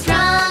 tum!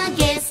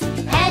 Strongest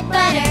head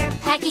butter,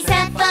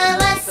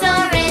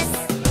 Pachycephalosaurus,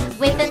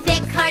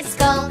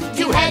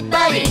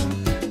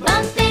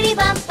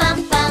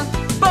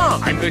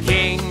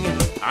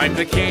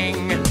 the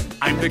king.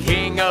 I'm the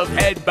king of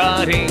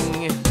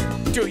headbutting.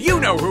 Do you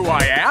know who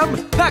I am?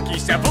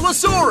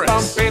 Pachycephalosaurus!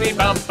 Bumpity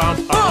bump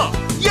bump bump!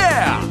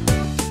 Yeah!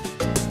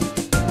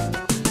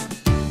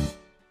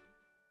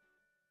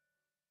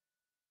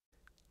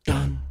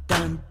 Dun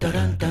dun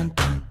dun dun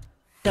dun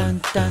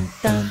dun dun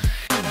dun.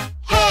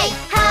 Hey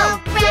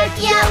ho,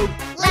 Brachio,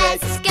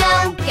 let's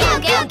go, go,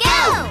 go,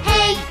 go!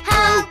 Hey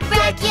ho,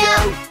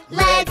 Brachio,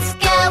 let's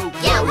go,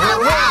 yo ho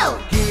ho!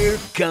 Here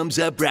comes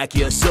a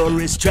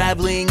Brachiosaurus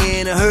traveling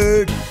in a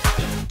herd.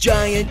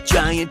 Giant,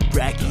 giant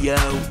Brachio.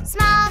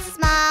 Small,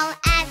 small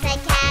as a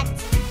cat.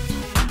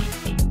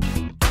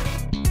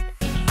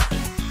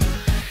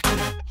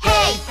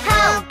 Hey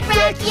ho,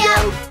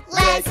 Brachio,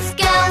 let's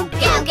go,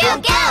 go, go,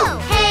 go!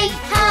 Hey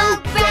ho,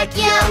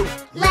 Brachio,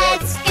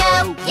 let's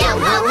go, yo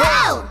ho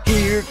ho!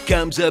 Here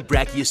comes a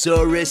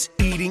Brachiosaurus,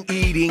 eating,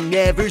 eating,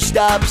 never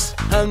stops.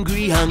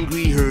 Hungry,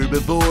 hungry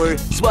herbivore,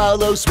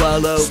 swallow,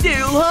 swallow,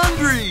 still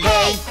hungry.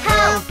 Hey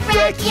ho,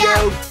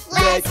 Brachio,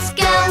 let's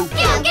go,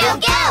 go, go,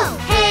 go!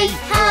 Hey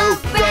ho,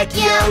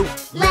 Brachio,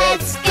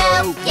 let's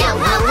go, yo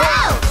ho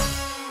ho!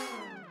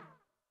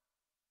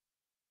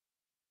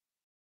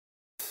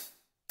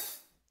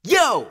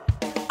 Yo!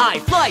 I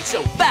fly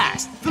so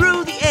fast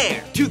through the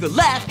air, to the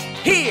left,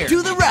 here,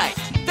 to the right,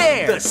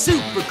 there. The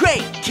super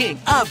great king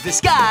of the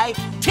sky,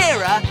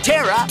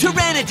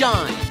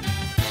 Pteranodon.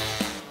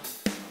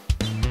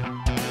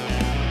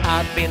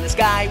 Up in the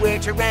sky we're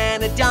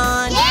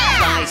Pteranodon. Yeah!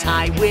 Flies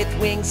high with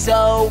wings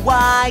so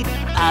wide.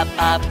 Up,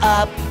 up,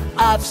 up,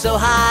 up so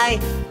high.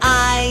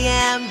 I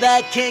am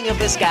the king of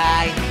the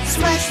sky.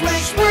 Swoosh,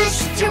 swoosh,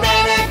 swoosh,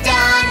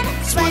 Pteranodon.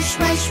 Swoosh,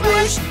 swoosh,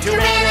 swoosh,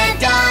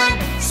 Pteranodon.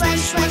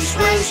 Swoosh, swoosh,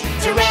 swoosh,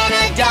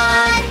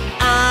 Pteranodon.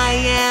 I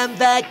am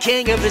the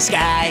king of the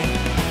sky.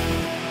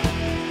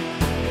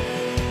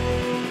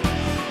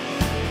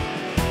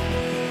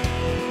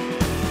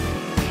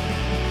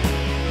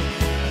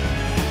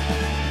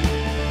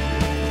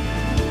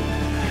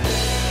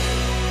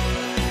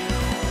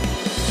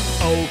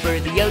 Over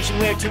the ocean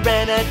we're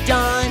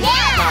Pteranodon.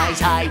 Yeah! Flies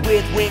high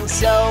with wings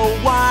so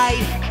wide.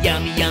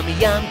 Yummy, yummy,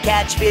 yum,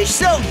 catch fish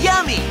so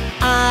yummy.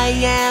 I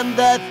am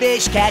the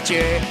fish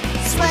catcher.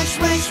 Swoosh,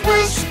 swoosh,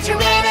 swoosh,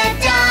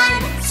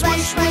 Pteranodon.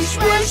 Swoosh, swoosh,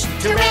 swoosh,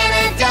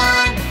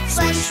 Pteranodon.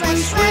 Swoosh,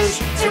 swoosh, swoosh,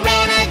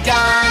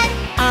 Pteranodon.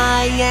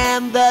 I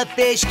am the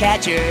fish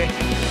catcher.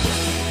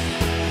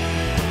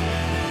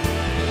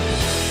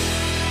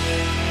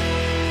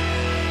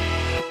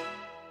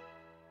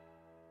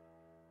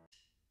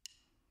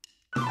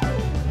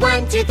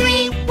 One, two,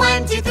 three,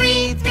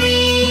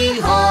 3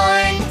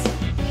 horns.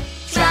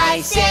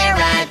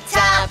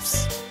 Triceratops.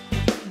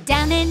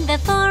 Down in the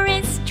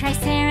forest,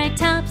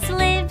 Triceratops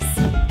lives.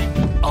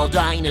 All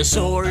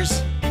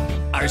dinosaurs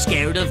are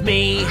scared of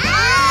me.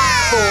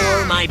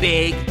 For my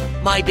big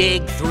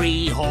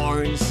 3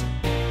 horns.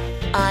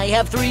 I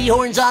have 3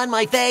 horns on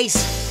my face,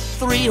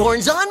 3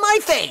 horns on my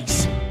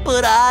face,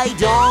 but I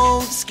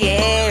don't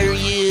scare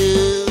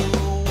you.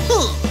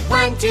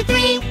 1, 2,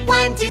 3,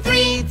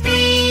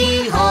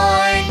 3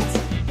 horns.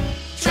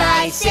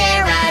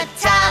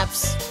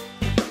 Triceratops.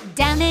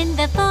 Down in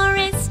the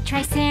forest,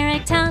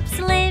 Triceratops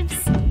lives.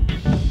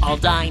 All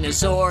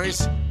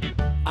dinosaurs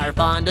are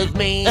fond of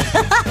me.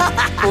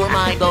 For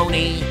my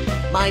bony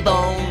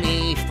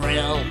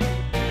frill.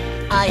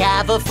 I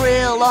have a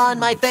frill on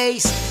my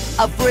face,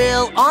 a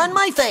frill on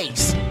my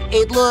face.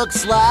 It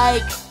looks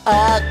like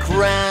a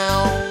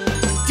crown,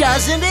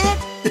 doesn't it?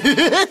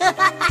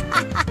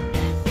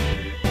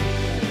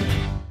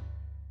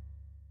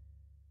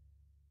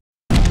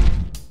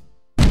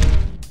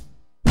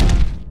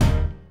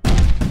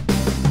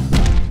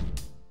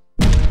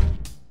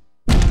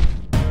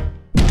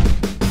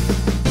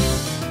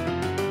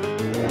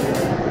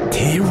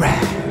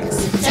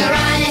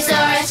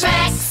 Tyrannosaurus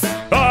Rex.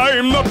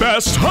 I'm the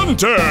best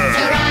hunter.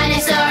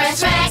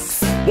 Tyrannosaurus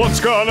Rex. What's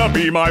gonna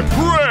be my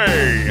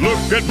prey?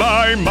 Look at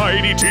my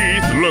mighty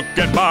teeth, look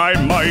at my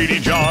mighty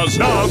jaws.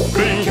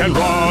 Nothing can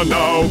run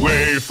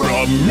away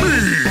from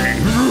me.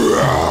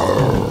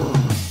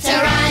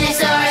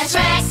 Tyrannosaurus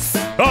Rex.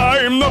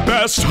 I'm the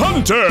best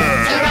hunter.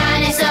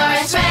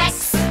 Tyrannosaurus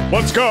Rex.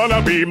 What's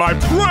gonna be my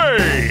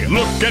prey?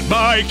 Look at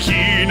my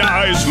keen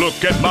eyes,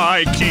 look at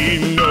my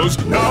keen nose.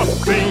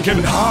 Nothing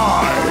can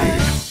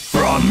hide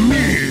from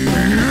me.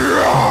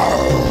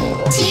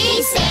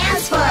 T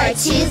stands for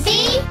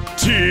toothy.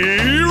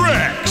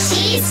 T-Rex.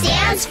 T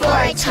stands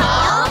for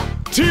tall.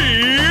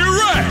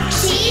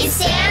 T-Rex. T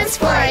stands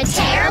for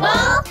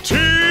terrible.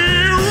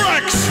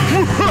 T-Rex.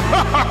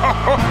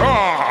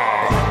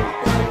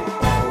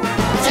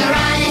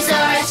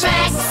 Tyrannosaurus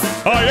Rex.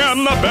 I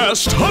am the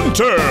best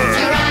hunter.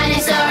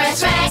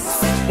 Tyrannosaurus Rex.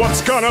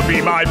 What's gonna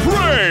be my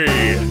prey?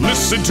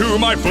 Listen to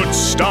my foot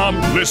stomp,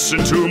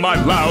 listen to my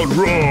loud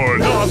roar.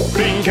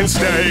 Nothing can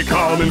stay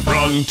calm in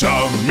front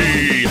of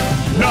me.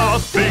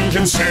 Nothing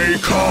can stay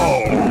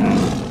calm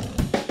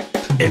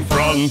in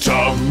front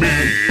of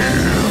me.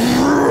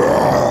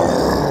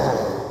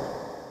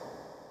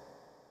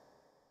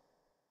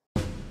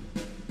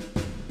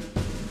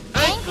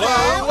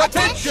 Anklo,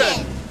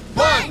 attention!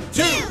 1,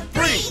 2, 3.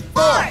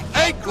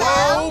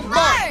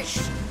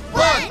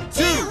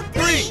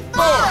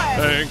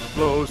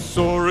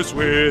 Tyrannosaurus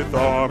with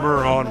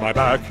armor on my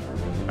back.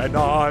 And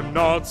I'm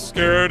not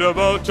scared of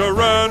a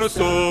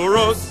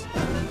Tyrannosaurus.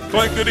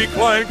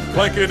 Clankety-clank,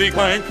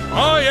 clankety-clank,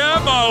 I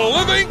am a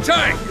living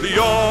tank!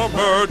 The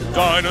armored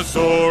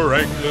dinosaur,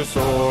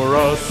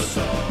 Ankylosaurus.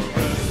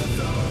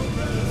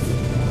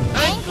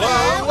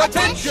 Anklo,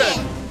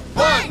 attention!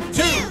 1,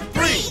 2,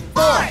 3,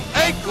 4,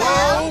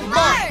 Anklo,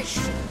 march!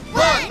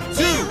 1,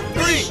 2,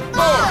 3,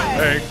 4.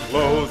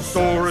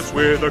 Ankylosaurus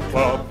with a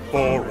club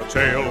for a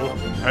tail.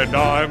 And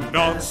I'm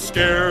not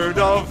scared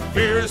of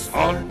fierce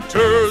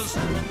hunters.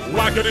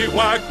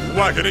 Whackety-whack,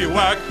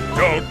 whackety-whack,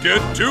 don't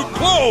get too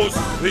close.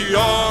 The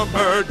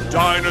armored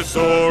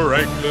dinosaur,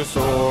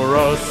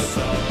 Ankylosaurus.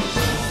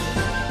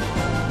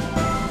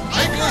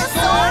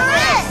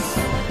 Ankylosaurus!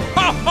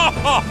 Ha ha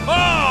ha ha!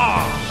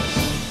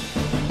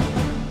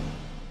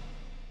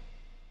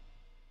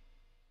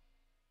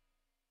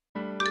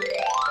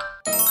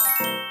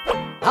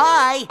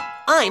 Hi,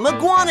 I'm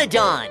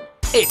Iguanodon.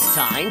 It's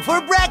time for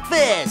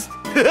breakfast.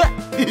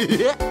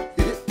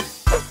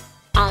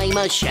 I'm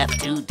a chef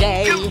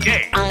today.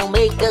 I'll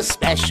make a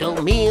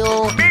special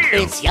meal.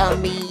 It's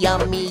yummy,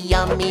 yummy,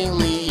 yummy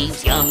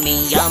leaves.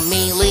 Yummy,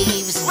 yummy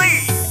leaves.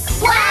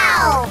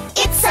 Wow!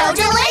 It's so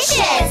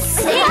delicious!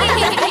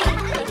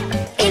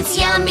 It's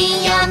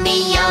yummy,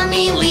 yummy,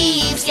 yummy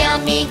leaves.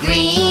 Yummy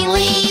green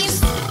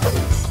leaves.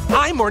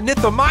 I'm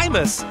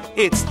Ornithomimus.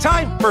 It's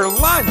time for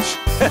lunch.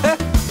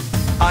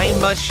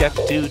 I'm a chef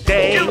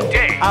today.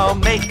 I'll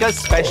make a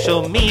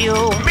special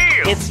meal.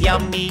 It's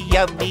yummy,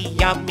 yummy,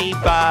 yummy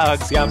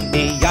bugs.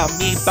 Yummy,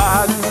 yummy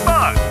bugs.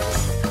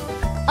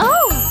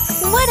 Oh,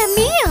 what a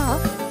meal!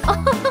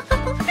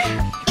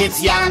 It's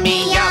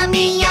yummy,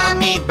 yummy,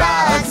 yummy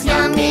bugs.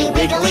 Yummy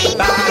wiggly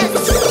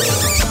bugs.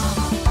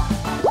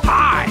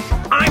 Hi,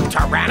 I'm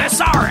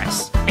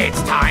Tyrannosaurus.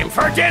 It's time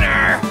for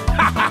dinner.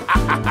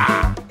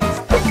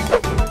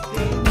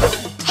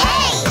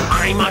 Hey!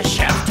 I'm a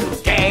chef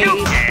today.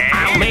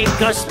 I'll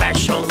make a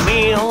special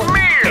meal.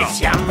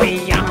 It's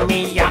yummy,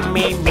 yummy,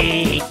 yummy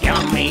meat.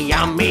 Yummy,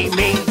 yummy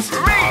meat.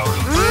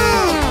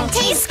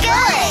 Tastes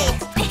good!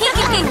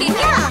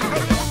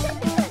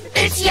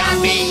 It's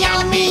yummy,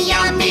 yummy,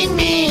 yummy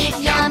meat.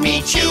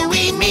 Yummy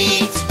chewy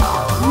meat.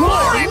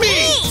 More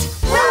meat!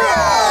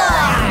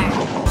 Roar!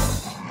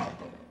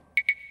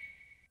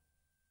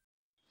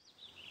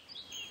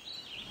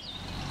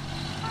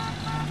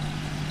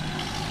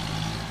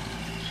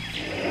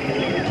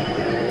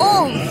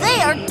 Oh,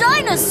 they are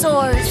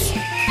dinosaurs!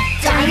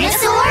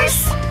 Dinosaurs?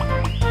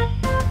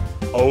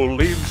 Oh,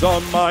 leaves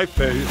on my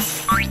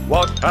face,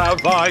 what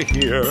have I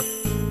here?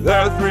 There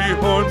are 3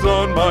 horns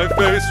on my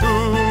face,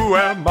 who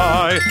am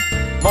I?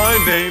 My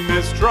name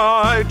is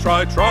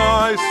Triceratops.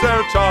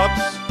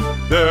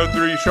 There are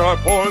 3 sharp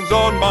horns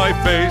on my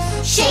face.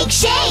 Shake,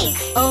 shake!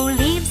 Oh,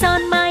 leaves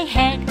on my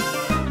head,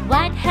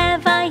 what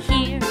have I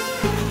here?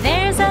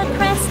 There's a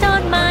crest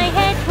on my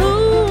head,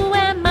 who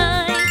am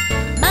I?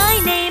 My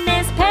name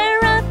is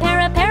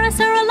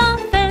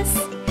Parasaurolophus.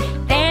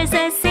 There's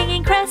a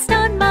singing crest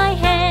on my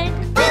head.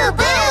 Boo,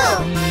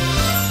 boo!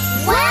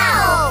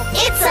 Wow!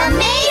 It's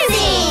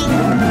amazing!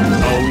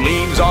 Oh,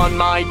 leaves on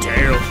my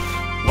tail,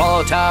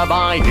 what have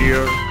I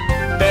here?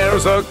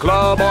 There's a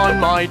club on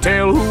my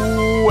tail,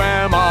 who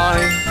am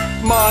I?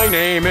 My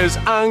name is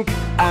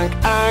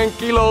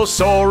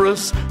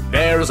Ankylosaurus.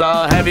 There's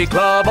a heavy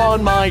club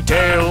on my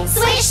tail.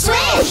 Swish,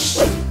 swish!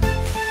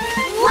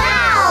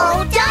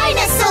 Wow!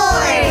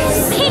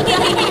 Dinosaurs!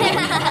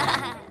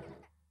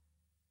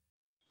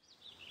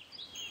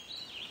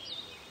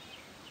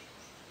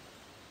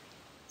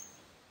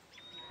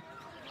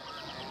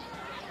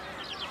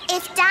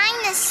 If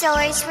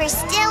dinosaurs were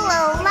still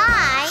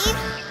alive...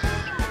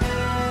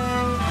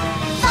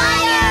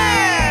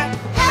 Fire!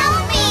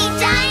 Help me,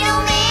 Dino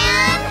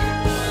Man!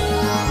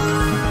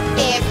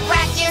 If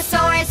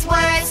Brachiosaurus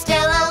were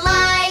still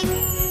alive...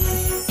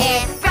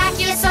 If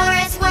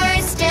Brachiosaurus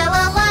were still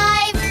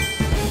alive...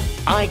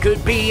 I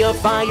could be a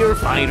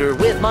firefighter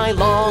with my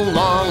long,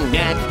 long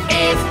neck.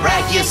 If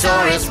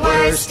Brachiosaurus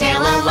were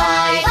still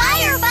alive.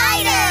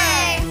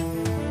 Firefighter!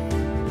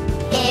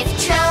 If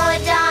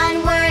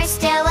Troodon were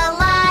still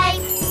alive...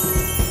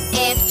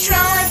 If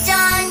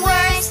Troodon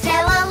were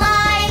still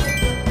alive...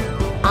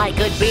 I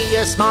could be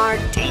a smart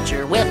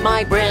teacher with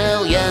my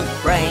brilliant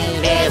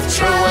brain. If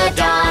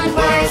Troodon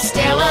were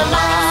still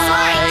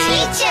alive.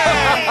 Teacher!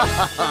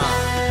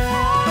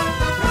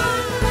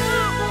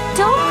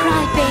 Don't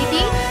cry,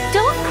 baby.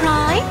 Don't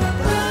cry.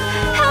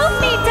 Help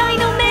me,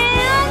 Dino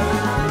Man.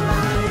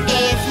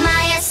 If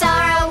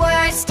Maiasaura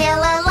were still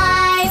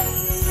alive...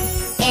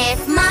 If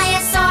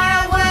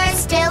Maiasaura were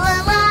still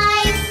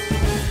alive...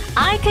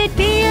 I could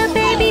be a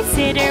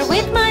babysitter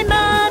with my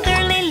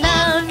motherly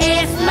love.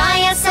 If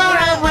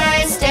Maiasaura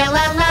were still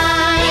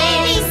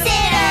alive...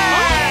 Babysitter!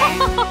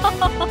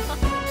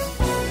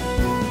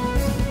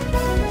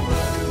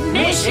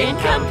 Mission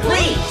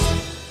complete.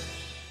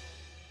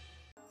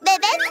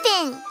 Bebe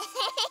fin.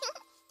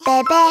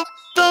 Bebe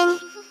fin.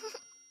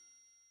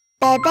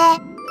 Bebe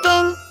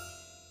fin.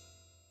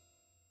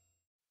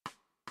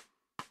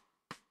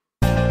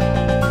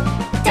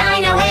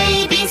 Dino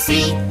ABC.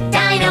 ABC,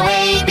 Dino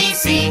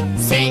ABC.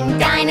 Sing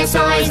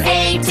Dinosaurs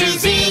A to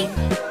Z.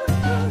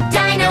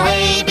 Dino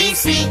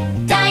ABC,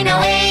 Dino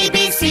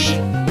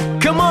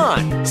ABC. Come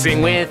on,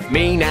 sing with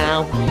me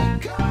now.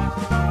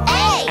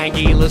 A,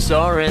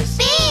 Ankylosaurus,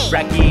 B,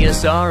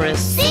 Brachiosaurus,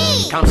 C,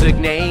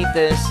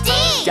 Compsognathus, D,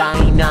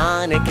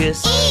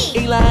 Deinonychus, E,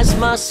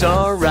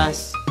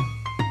 Elasmosaurus,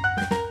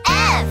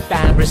 F,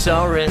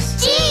 Parasaurus,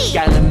 G,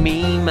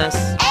 Gallimimus,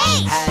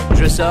 H,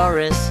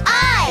 Hadrosaurus,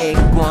 I,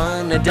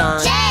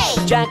 Iguanodon, J,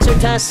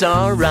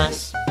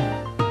 Jaxartosaurus,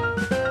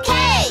 K,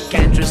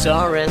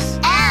 Cantrosaurus,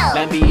 L,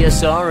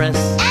 Lambeosaurus,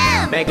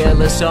 M,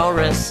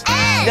 Megalosaurus,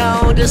 N,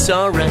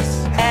 Nodosaurus.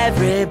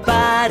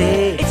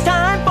 Everybody, it's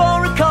time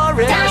for a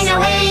chorus.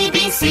 Dino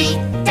ABC,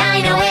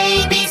 Dino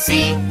ABC.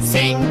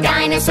 Sing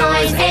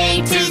Dinosaurs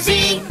A to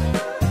Z.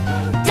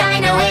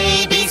 Dino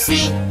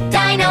ABC,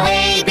 Dino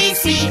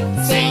ABC.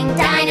 Sing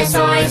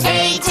Dinosaurs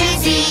A to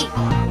Z.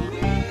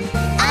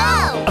 O,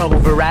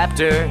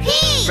 Oviraptor, P,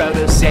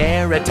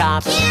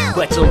 Protoceratops, Q,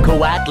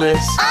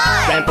 Quetzalcoatlus,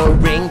 R,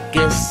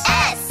 Rhamphorhynchus,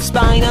 S,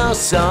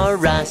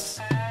 Spinosaurus,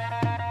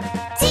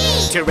 T,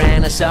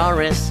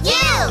 Tyrannosaurus, U,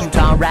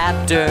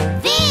 Utahraptor,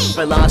 V,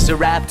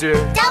 Velociraptor,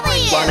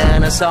 W,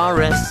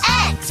 Bananasaurus,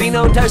 X,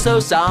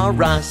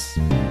 Xenotarsosaurus,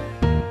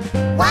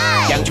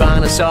 Y,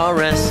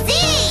 Youngtronosaurus, Z,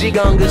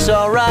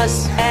 Gigongosaurus.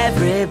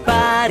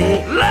 Everybody,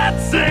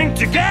 let's sing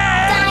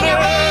together. Dino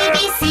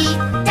ABC,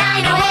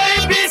 Dino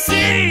ABC.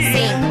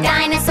 Sing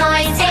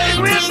Dinosaurs A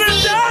to Z.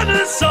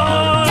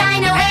 Dinosaurs.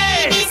 Dino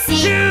ABC,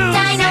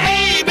 Dino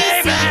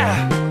ABC.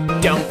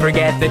 Don't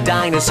forget the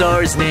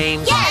dinosaurs'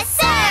 names. Yes,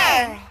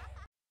 sir!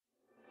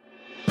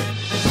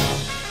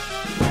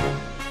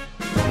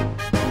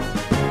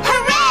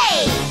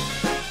 Hooray!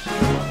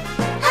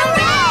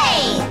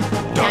 Hooray!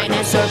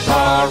 Dinosaur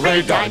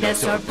Parade,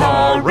 Dinosaur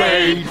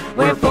Parade.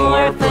 We're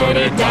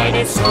four-footed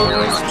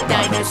dinosaurs.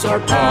 Dinosaur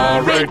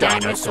Parade,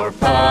 Dinosaur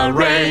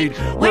Parade.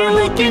 We're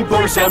looking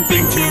for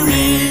something to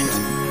eat.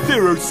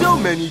 There are so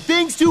many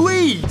things to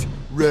eat.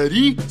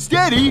 Ready,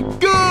 steady,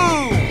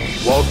 go!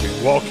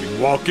 Walking, walking,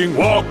 walking,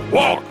 walk,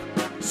 walk.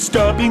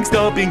 Stomping,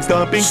 stomping,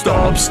 stomping,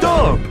 stomp,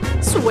 stomp.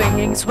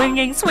 Swinging,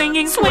 swinging,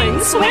 swinging,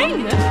 swing,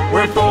 swing.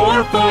 We're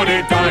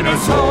four-footed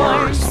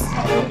dinosaurs.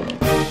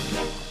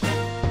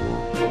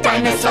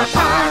 Dinosaur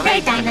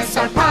Parade,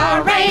 Dinosaur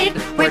Parade.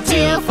 We're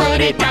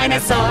two-footed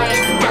dinosaurs.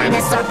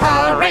 Dinosaur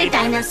Parade,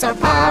 Dinosaur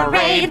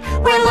Parade.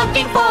 We're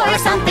looking for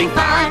something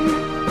fun.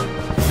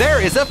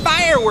 There is a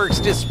fireworks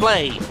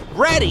display.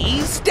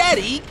 Ready,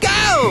 steady,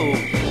 go!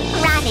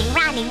 Running,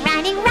 running,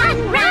 running,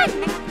 run, run.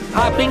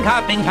 Hopping,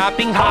 hopping,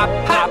 hopping, hop,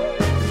 hop.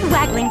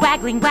 Waggling,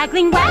 waggling,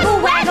 waggling, waggle,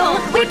 Waggle,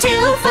 we're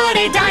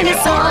two-footed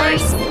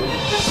dinosaurs.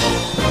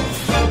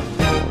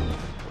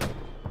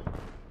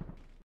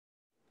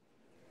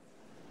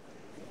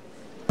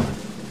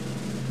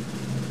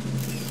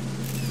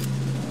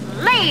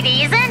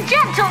 Ladies and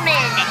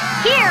gentlemen,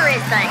 here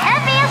is the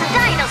heaviest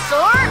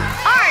dinosaur,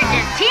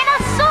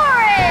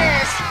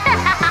 Argentinosaurus!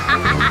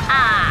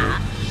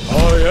 I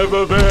have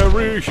a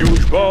very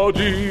huge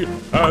body,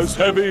 as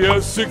heavy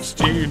as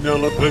 16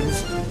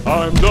 elephants.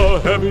 I'm the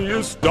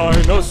heaviest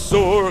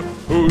dinosaur.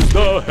 Who's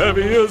the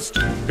heaviest?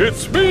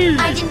 It's me!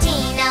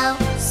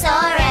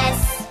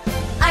 Argentinosaurus.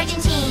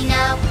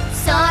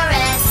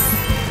 Argentinosaurus.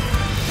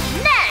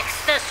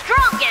 Next, the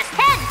strongest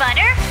head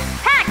butter,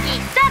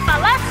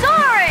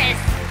 Pachycephalosaurus!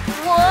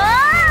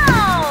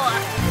 Whoa!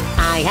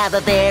 I have a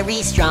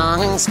very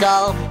strong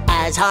skull,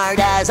 as hard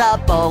as a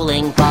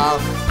bowling ball.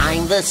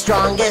 I'm the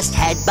strongest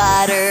head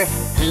butter.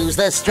 Who's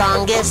the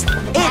strongest?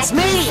 It's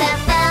me!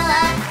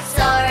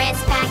 Pachycephalosaurus.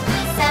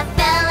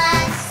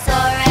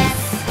 Pachycephalosaurus.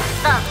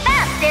 The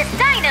fastest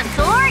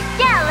dinosaur,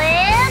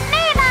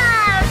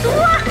 Gallimimus!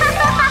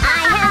 I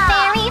have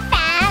very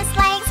fast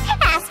legs,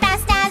 as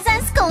fast as a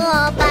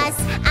school bus.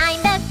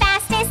 I'm the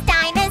fastest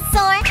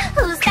dinosaur.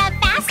 Who's the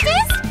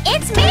fastest?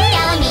 It's me!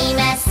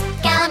 Gallimimus.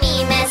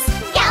 Gallimimus.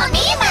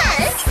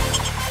 Gallimimus.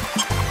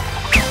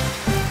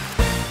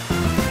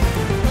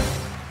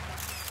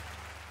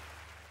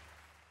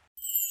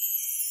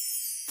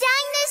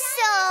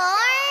 Dinosaur.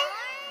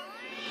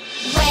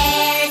 Where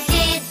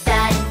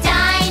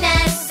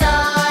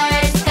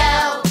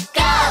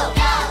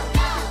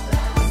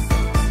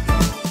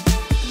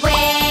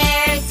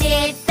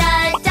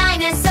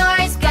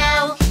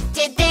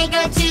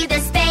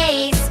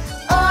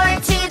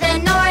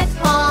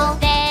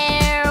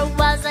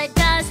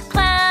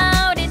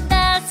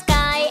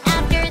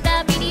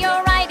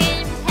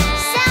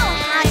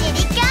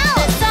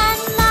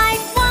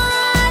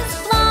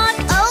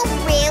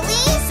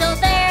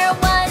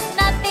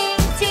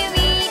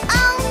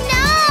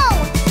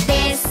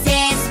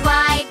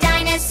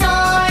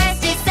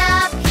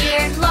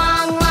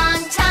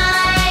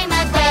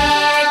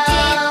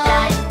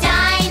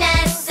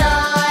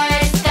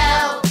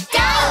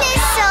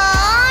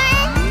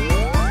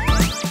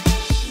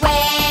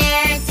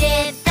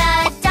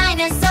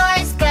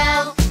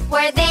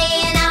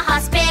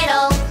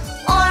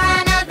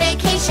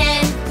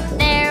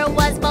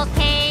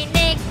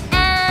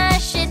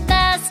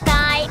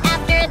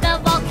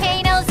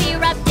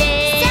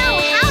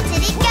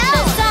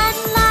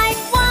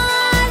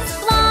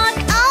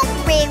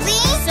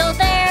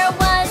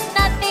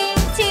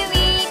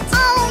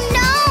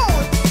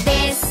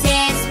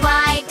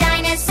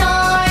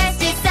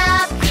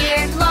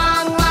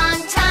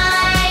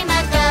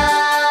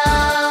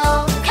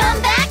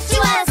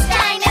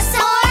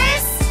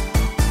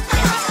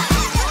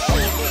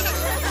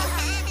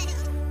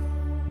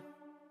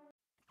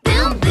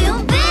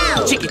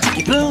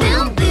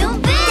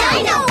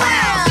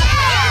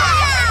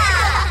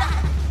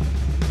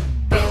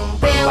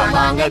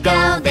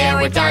ago there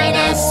were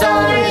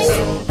dinosaurs.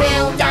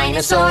 Boom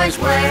dinosaurs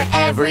were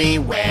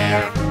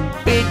everywhere.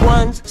 Big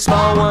ones,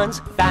 small ones,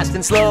 fast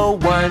and slow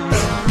ones.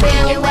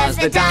 It was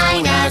the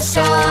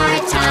dinosaur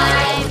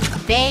time.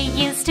 They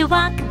used to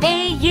walk,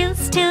 they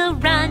used to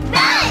run.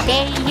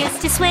 They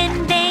used to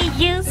swim, they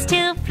used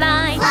to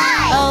fly.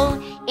 Oh,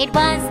 it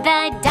was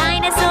the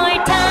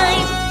dinosaur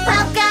time.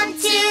 Welcome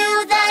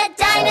to the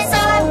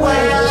dinosaur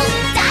world.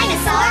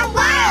 Dinosaur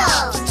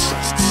world.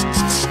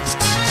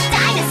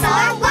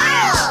 Dinosaur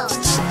world.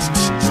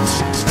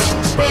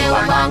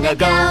 Boom, long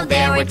ago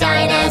there were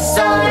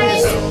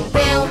dinosaurs.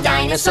 Boom,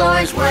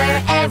 dinosaurs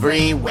were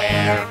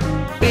everywhere.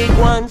 Big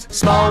ones,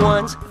 small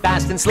ones,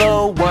 fast and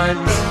slow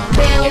ones.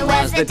 It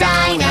was the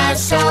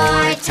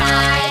dinosaur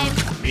time.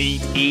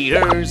 Meat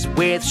eaters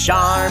with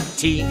sharp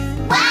teeth.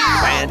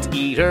 Plant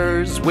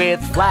eaters with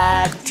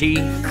flat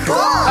teeth.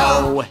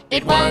 Oh,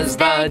 it was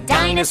the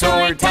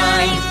dinosaur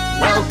time.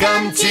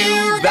 Welcome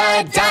to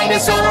the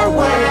dinosaur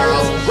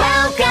world.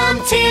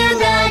 Welcome to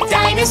the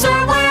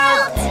dinosaur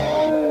world.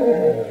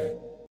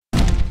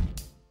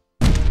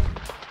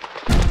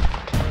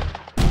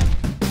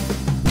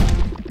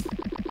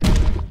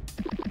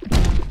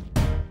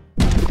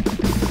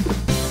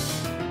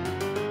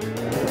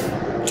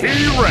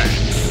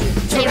 T-Rex.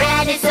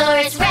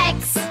 Tyrannosaurus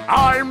Rex.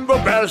 I'm the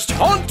best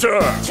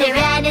hunter.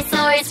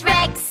 Tyrannosaurus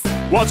Rex.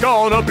 What's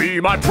gonna be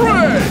my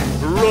prey?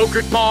 Look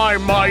at my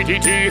mighty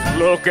teeth.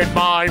 Look at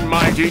my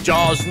mighty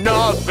jaws.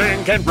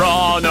 Nothing can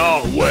run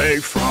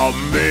away from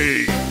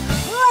me.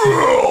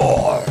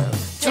 Roar!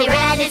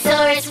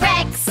 Tyrannosaurus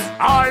Rex.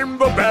 I'm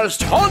the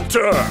best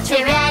hunter.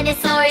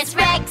 Tyrannosaurus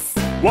Rex.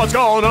 What's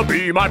gonna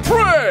be my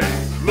prey?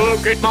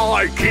 Look at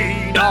my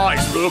keen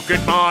eyes, look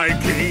at my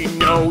keen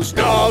nose.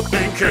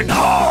 Nothing can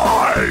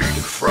hide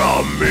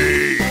from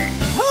me.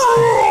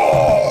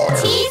 Roar!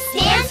 T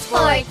stands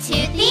for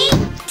toothy.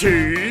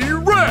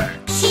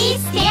 T-Rex. T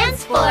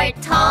stands for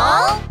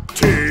tall.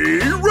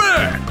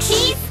 T-Rex.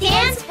 T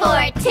stands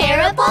for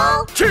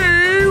terrible.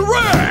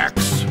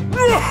 T-Rex.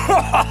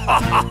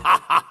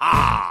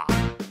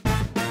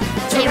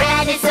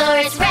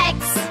 Tyrannosaurus Rex.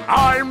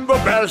 I'm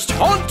the best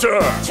hunter.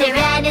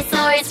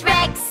 Tyrannosaurus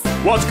Rex.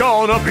 What's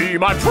gonna be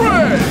my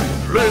prey?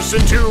 Listen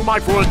to my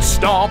foot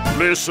stomp,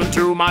 listen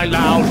to my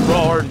loud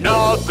roar.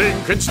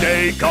 Nothing can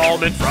stay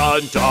calm in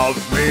front of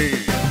me.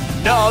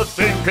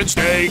 Nothing can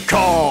stay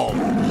calm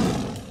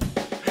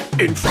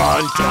in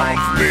front of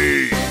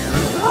me.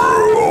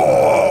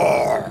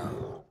 Roar!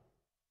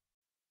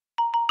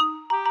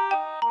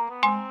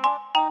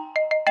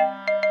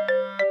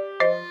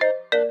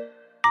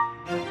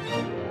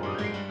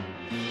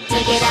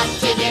 Dig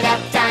it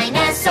up,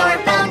 dinosaur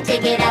bone.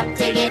 Dig it up,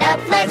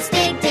 let's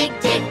dig it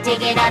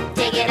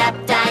up,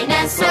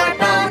 dinosaur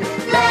bone.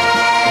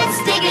 Let's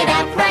dig it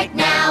up right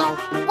now.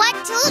 What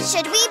tools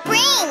should we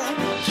bring?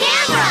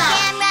 Camera!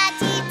 Camera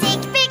to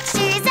take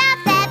pictures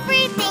of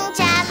everything,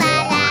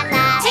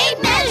 cha-la-la-la. Tape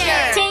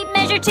measure! Tape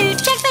measure to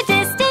check the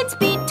distance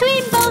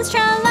between bones,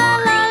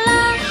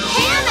 tra-la-la-la.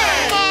 Hammer!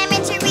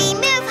 Hammer to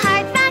remove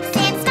hard rocks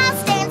and small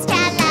stones,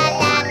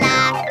 cha-la-la-la.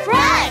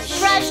 Brush!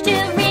 Brush to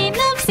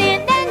remove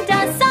sand and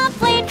dust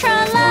softly,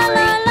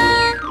 tra-la-la-la.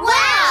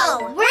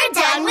 Wow! We're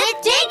done with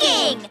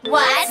digging!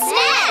 What's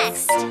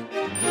next?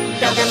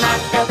 Build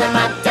them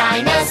up,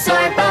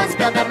 dinosaur bones.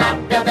 Build them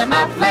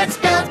up, let's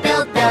build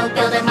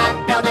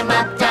them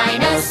up,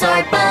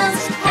 dinosaur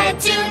bones. Head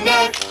to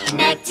neck,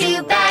 neck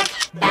to back,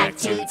 back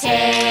to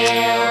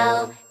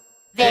tail.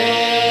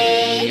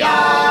 They are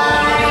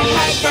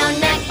head bone,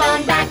 neck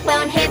bone,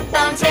 backbone, hip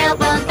bone,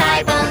 tailbone,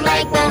 thigh bone,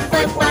 leg bone,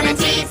 foot bone, and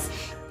teeth.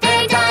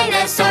 They're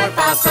dinosaur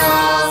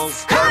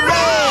fossils.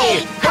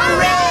 Hooray!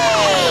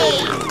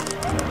 Hooray!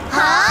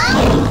 Huh?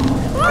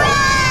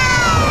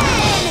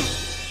 Run!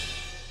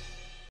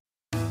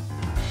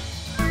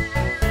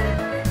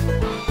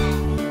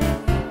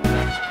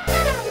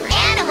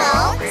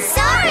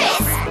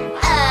 Animal-saurus!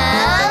 Oh,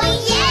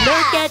 yeah!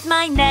 Look at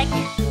my neck,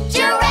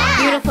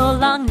 Giraffe! beautiful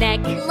long neck.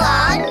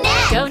 Long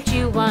neck! Don't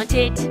you want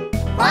it?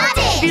 Want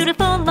it!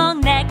 Beautiful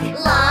long neck.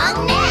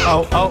 Long neck!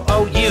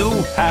 Oh, you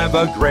have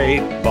a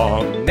great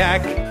long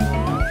neck.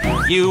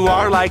 You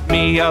are like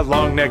me, a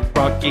long-necked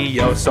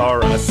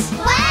Brachiosaurus.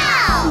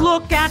 Wow!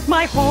 Look at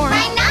my horn.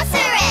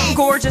 Rhinoceros!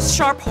 Gorgeous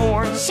sharp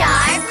horn.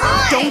 Sharp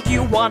horn! Don't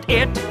you want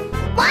it?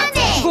 Want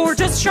it!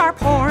 Gorgeous sharp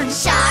horn.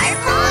 Sharp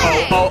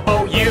horn!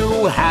 Oh,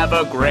 you have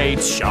a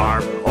great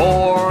sharp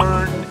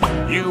horn.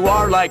 You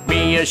are like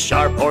me, a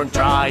sharp horn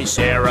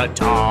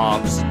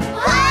Triceratops.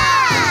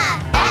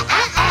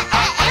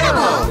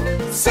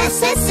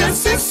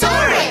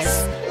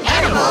 Animal-saurus!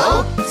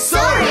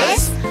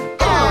 Animal-saurus!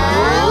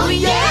 Oh,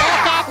 yeah!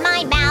 Look at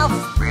my mouth.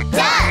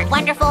 Duck!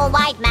 Wonderful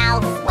wide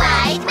mouth.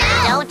 Wide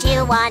mouth! Don't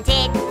you want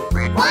it?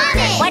 Want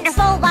it!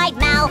 Wonderful wide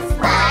mouth.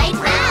 Wide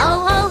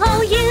mouth!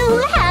 Oh,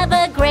 you have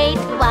a great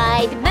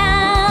wide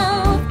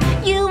mouth.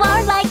 You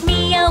are like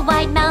me, a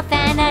wide mouth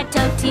and a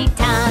toothy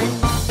tongue.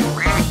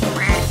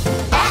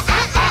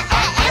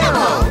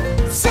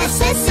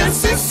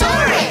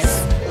 Animal-saurus!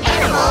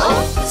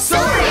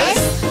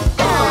 Animal-saurus!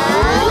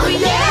 Oh,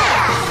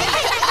 yeah!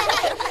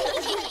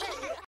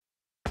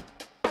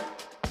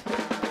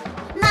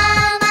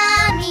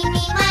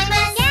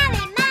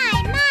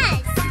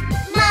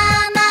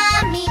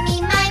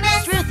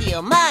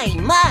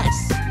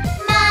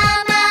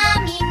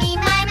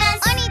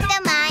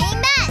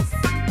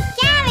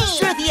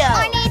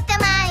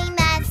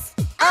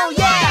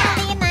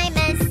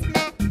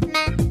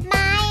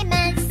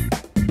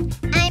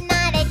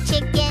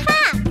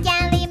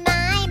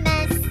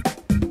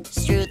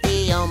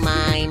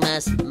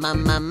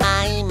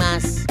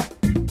 Mimus.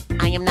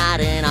 I am not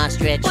an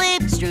ostrich.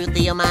 Bleep.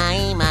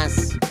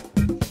 Struthiomimus.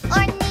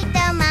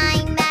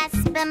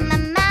 Ornithomimus,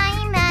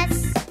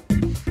 Mimus.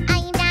 I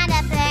am not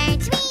a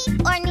bird. Tweet.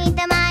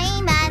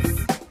 Ornithomimus.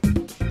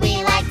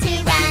 We like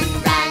to run,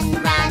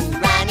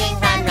 running,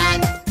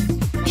 run.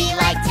 We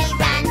like to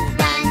run,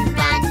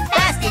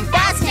 fast and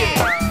faster.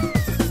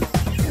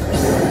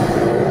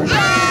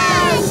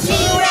 Ah,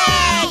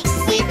 T-Rex!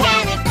 We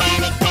panic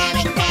and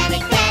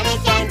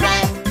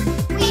run.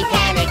 We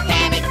panic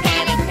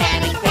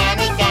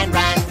and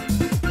run.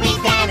 We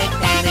panic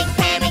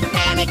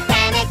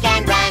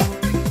and run.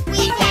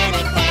 We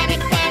panic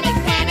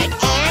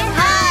and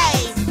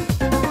hide.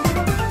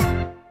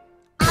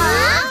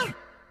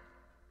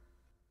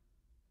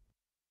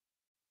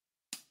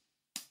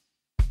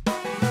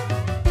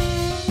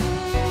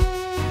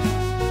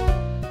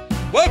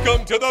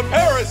 Welcome to the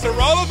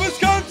Parasaurolophus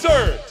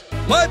concert!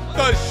 Let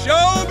the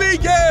show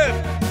begin!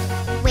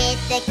 With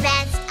the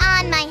crest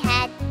on my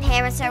head,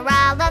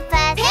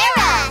 Parasaurolophus.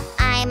 Para!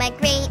 I'm a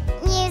great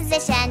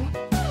musician.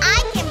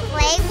 I can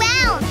play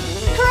well.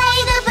 Play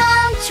the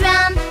bone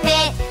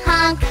trumpet,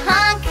 honk,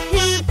 honk,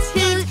 hoot,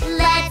 hoot.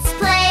 Let's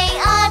play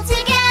all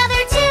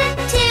together, toot,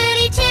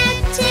 tooty,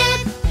 toot,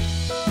 toot.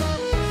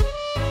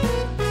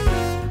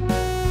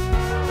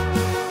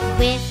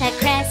 With a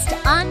crest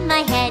on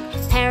my head,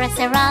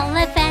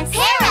 Parasaurolophus.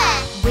 Para!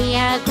 We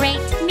are a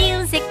great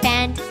music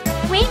band.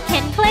 We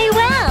can play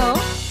well.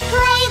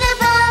 Play the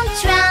bone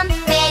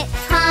trumpet,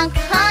 honk,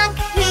 honk,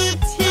 hoot,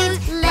 hoot.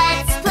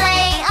 Let's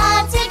play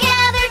all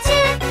together,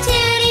 toot,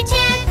 tooty,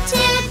 toot,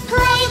 toot.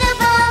 Play the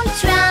bone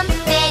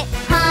trumpet,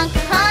 honk,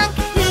 honk,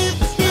 hoot,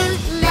 hoot.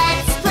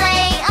 Let's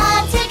play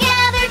all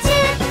together,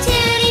 toot,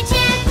 tooty,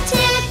 toot,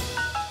 toot.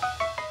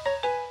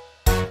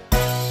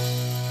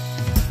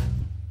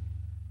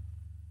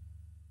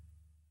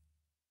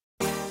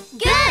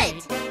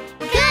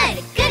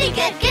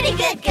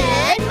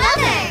 Good,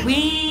 mother.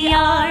 We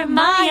are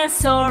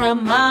Maiasaura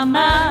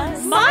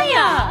mamas.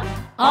 Maya!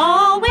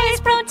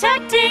 Always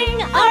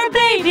protecting our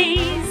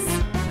babies.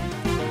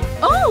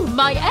 Oh,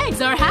 my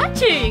eggs are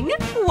hatching!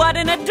 What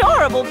an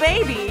adorable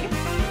baby.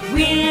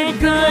 We're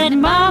good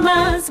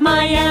mamas,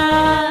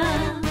 Maya.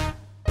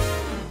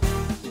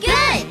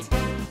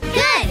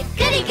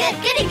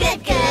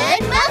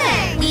 Good,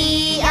 mother.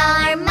 We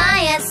are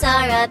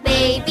Maiasaura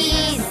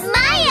babies.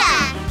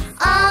 Maya!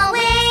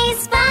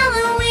 Always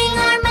following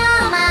our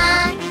mama.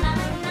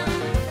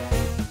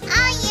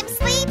 I am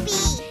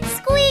sleepy.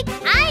 Squeak,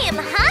 I am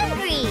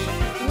hungry.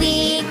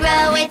 We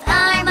grow with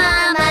our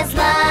mama's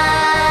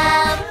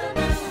love.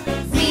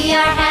 We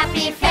are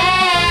happy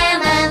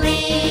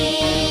families.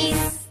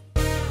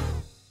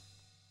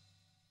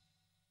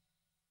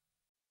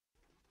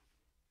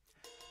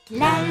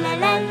 La la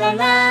la la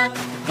la,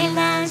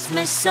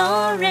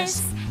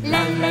 Elasmosaurus.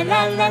 La la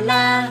la la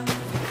la,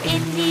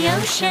 in the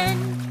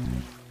ocean.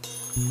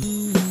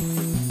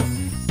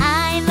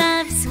 I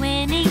love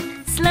swimming,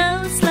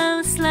 slow,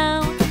 slow,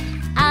 slow.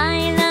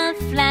 I love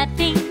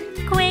flapping,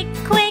 quick,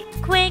 quick,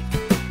 quick.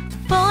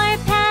 4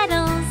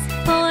 paddles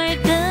for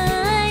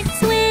good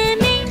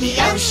swimming. The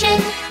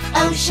ocean,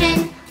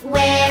 ocean,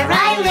 where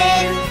I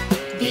live.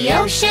 The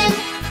ocean,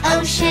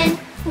 ocean,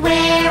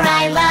 where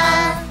I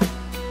love.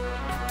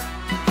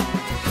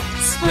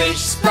 Splish,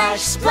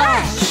 splash,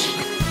 splash.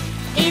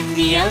 In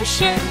the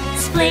ocean,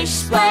 splish,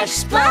 splash,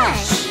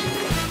 splash.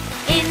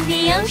 In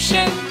the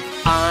ocean.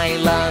 I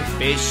love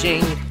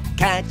fishing,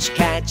 catch,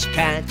 catch,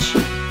 catch.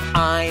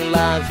 I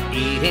love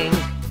eating,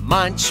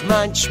 munch,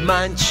 munch,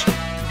 munch.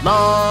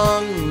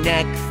 Long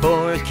neck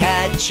for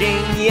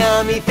catching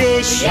yummy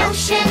fish. The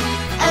ocean,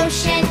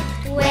 ocean,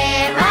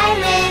 where I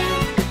live.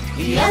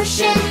 The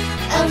ocean,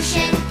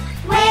 ocean,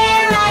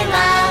 where I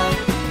love.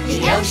 The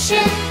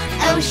ocean,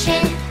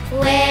 ocean,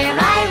 where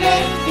I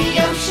live. The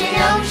ocean,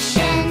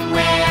 ocean,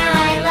 where I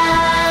love.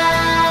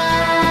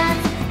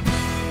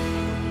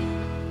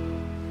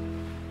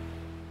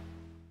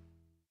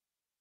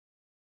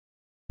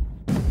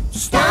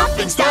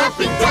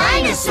 Stomping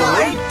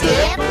dinosaur,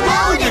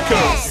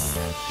 Diplodocus.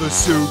 The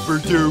super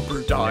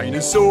duper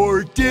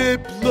dinosaur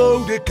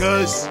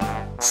Diplodocus.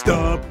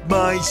 Stomp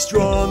my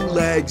strong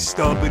legs,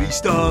 stompity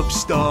stomp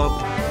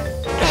stomp.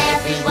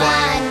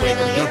 Everyone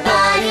wiggle your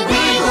body,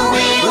 wiggle,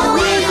 wiggle,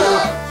 wiggle.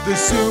 The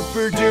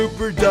super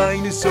duper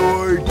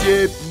dinosaur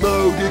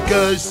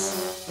Diplodocus.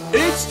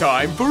 It's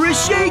time for a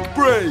shake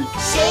break.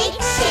 Shake,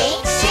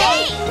 shake,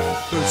 shake.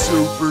 The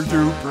super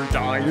duper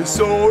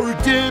dinosaur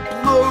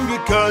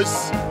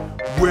Diplodocus.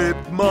 Whip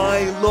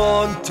my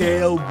long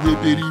tail,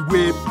 whippity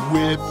whip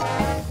whip.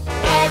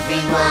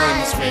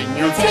 Everyone swing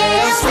your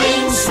tail,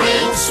 swing,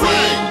 swing,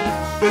 swing.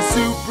 The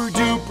super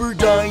duper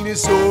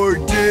dinosaur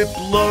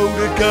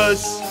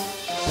Diplodocus.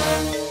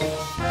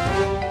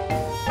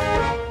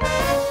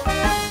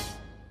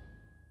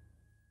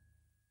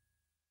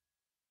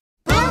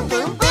 Boom,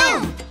 boom,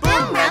 boom.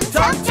 Boom, rum,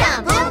 tum,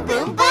 tum. Boom,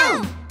 boom,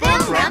 boom.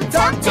 Boom, rum,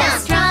 tum, tum.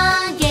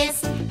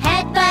 Strongest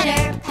head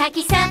butter,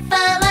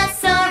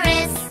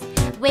 Pachycephalosaurus.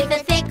 With a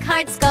thick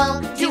hard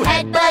skull, do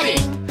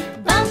headbutting.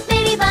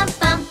 Bumpity bump,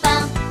 bump,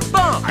 bump.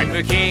 I'm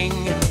the king,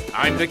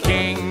 I'm the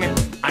king,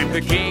 I'm the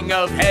king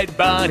of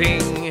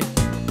headbutting.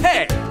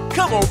 Hey,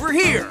 come over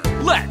here,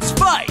 let's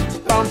fight!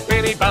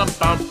 Bumpity bump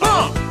bump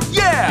bump,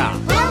 yeah!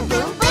 Boom,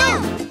 boom,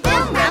 boom.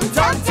 Boom, rum,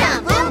 tum,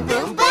 tum. Boom,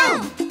 boom,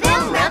 boom.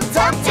 Boom, rum,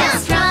 tum, tum.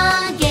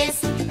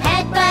 Strongest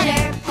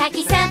headbutter,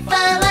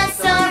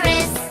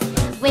 Pachycephalosaurus,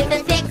 with a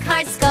thick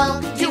hard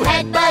skull, do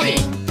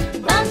headbutting.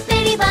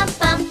 Bumpity bump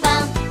bump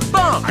bump.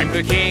 Bump! I'm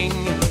the king,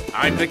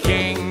 I'm the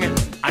king,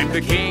 I'm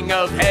the king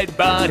of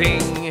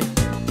headbutting.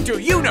 Do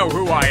you know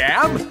who I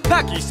am?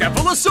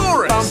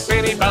 Pachycephalosaurus!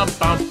 Bumpity bump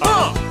bump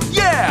bump,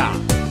 yeah!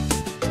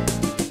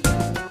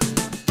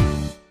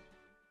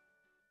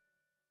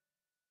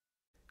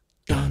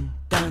 Dun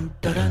dun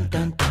dun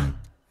dun dun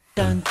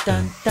dun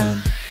dun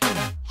dun.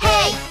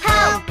 Hey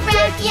ho,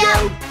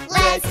 Brachio,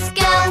 let's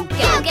go,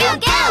 go, go,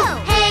 go.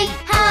 Hey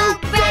ho,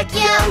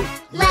 Brachio,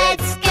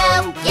 let's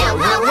go, yo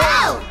ho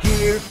ho.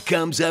 Here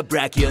comes a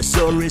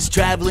Brachiosaurus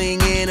traveling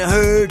in a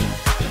herd.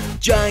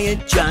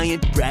 Giant,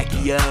 giant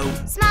Brachio.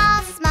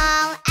 Small,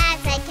 small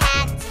as a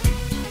cat.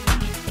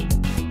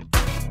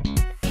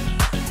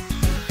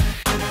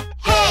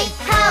 Hey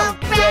ho,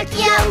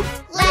 Brachio,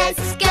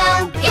 let's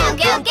go, go,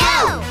 go,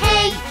 go.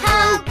 Hey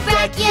ho,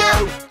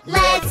 Brachio,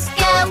 let's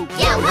go,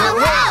 yo ho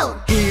ho.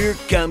 Here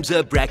comes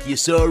a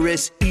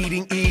Brachiosaurus,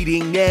 eating,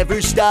 eating,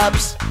 never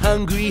stops.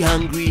 Hungry,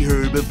 hungry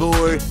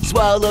herbivore.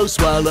 Swallow,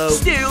 swallow,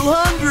 still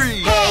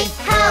hungry. Hey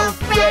ho,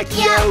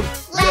 Brachio,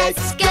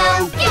 let's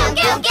go, go,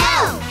 go,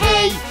 go.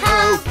 Hey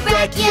ho,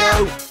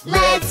 Brachio,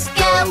 let's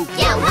go,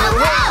 yo ho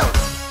ho.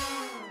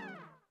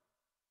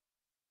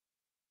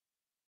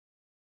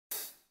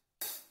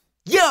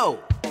 Yo!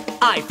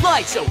 I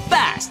fly so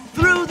fast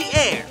through the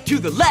air. To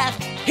the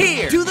left,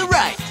 here. To the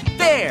right,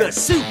 there. The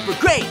super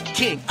great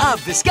king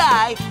of the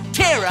sky,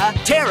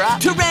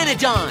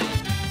 Pteranodon.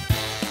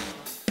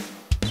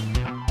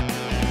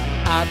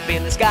 Up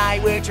in the sky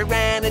we're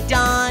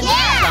Pteranodon.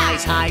 Yeah!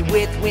 Flies high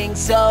with wings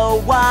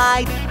so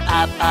wide.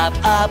 Up, up,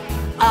 up,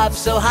 up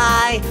so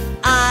high.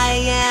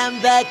 I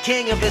am the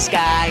king of the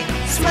sky.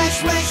 Swoosh,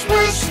 swoosh,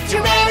 swoosh,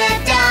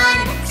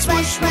 Pteranodon.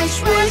 Swoosh, swoosh,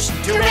 swoosh,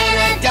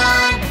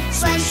 Pteranodon.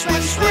 Swoosh,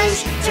 swoosh,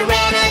 swoosh,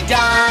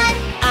 Pteranodon.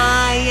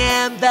 I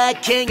am the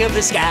king of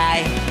the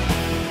sky.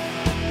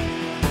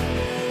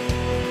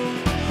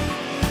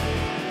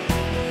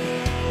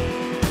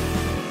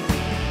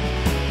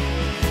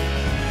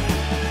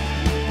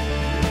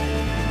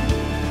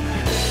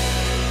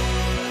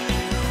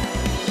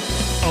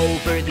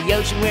 Over the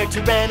ocean we're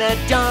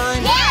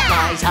Pteranodon. Yeah!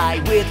 Flies high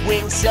with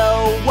wings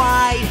so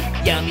wide.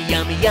 Yummy,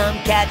 yummy, yum,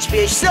 catch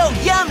fish so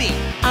yummy.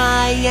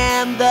 I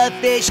am the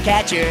fish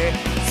catcher.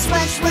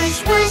 Swoosh,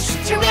 swoosh, swoosh,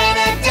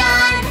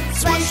 Pteranodon.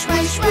 Swoosh,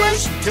 swoosh,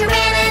 swoosh,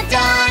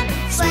 Pteranodon.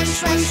 Swoosh,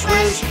 swoosh,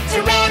 swoosh,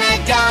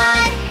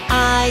 Pteranodon.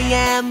 I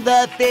am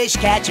the fish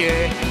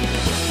catcher.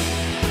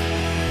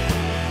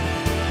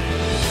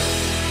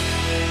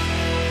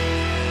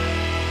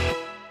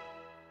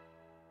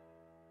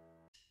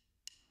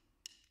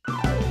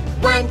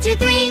 One, two,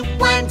 three,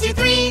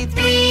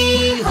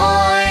 3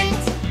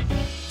 horns.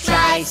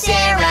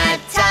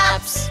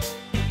 Triceratops.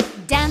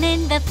 Down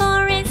in the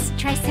forest,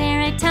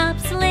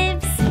 Triceratops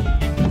lives.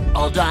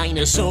 All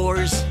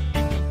dinosaurs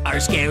are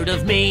scared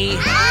of me.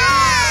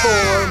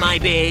 For my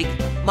big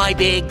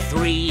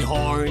 3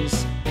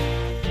 horns.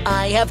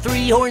 I have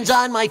 3 horns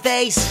on my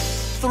face,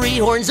 3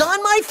 horns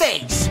on my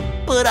face,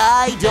 but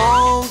I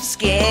don't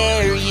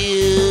scare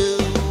you.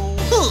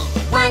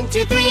 1,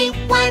 2, 3,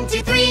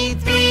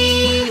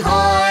 3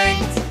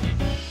 horns.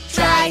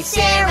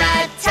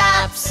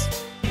 Triceratops.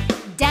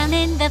 Down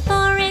in the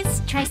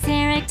forest,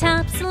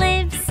 Triceratops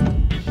lives.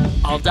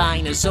 All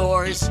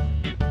dinosaurs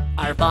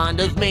are fond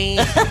of me.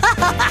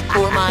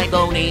 For my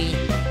bony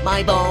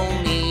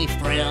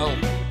frill.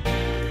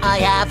 I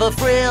have a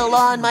frill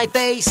on my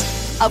face,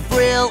 a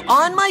frill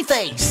on my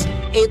face.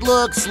 It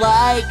looks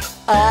like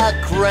a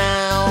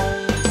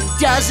crown,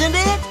 doesn't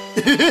it?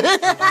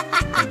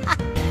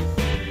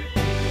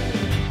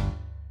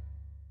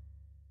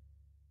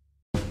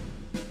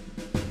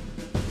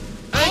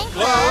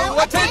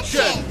 Anklo,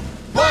 attention!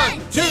 1,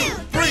 2,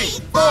 3,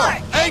 4.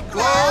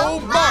 Anklo,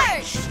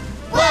 march!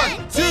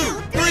 1, 2,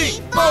 3,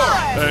 4.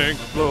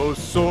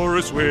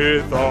 Ankylosaurus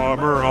with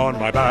armor on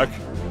my back,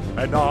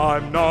 and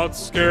I'm not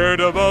scared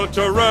of a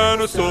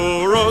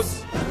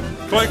Tyrannosaurus.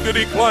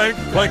 Clankety clank,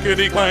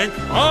 clankety clank,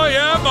 I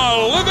am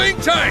a living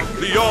tank,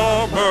 the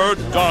armored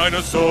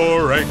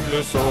dinosaur,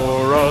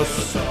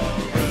 Ankylosaurus.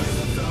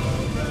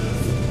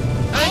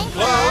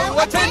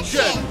 Anklo,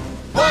 attention!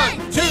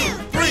 1, 2,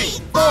 3,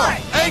 4.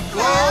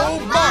 Anklo,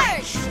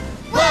 march!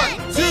 1,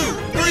 2,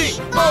 3,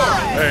 4.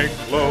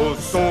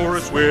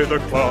 Ankylosaurus with a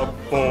club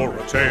for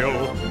a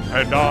tail,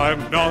 and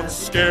I'm not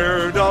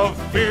scared of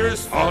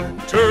fierce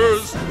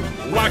hunters.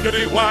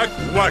 Whackety whack,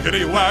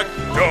 whackety whack,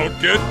 don't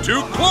get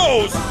too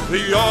close.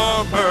 The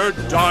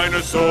armored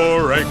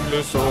dinosaur,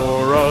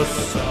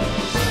 Ankylosaurus.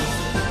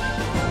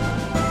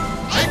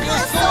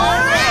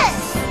 Ankylosaurus!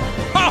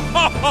 Ha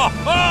ha ha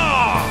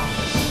ha!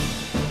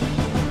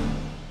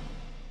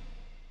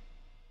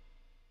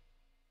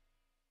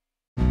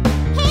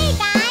 Hey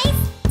guys,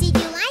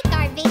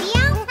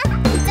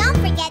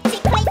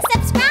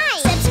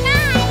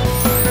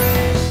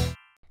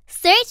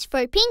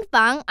 for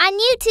Pinkfong on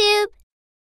YouTube.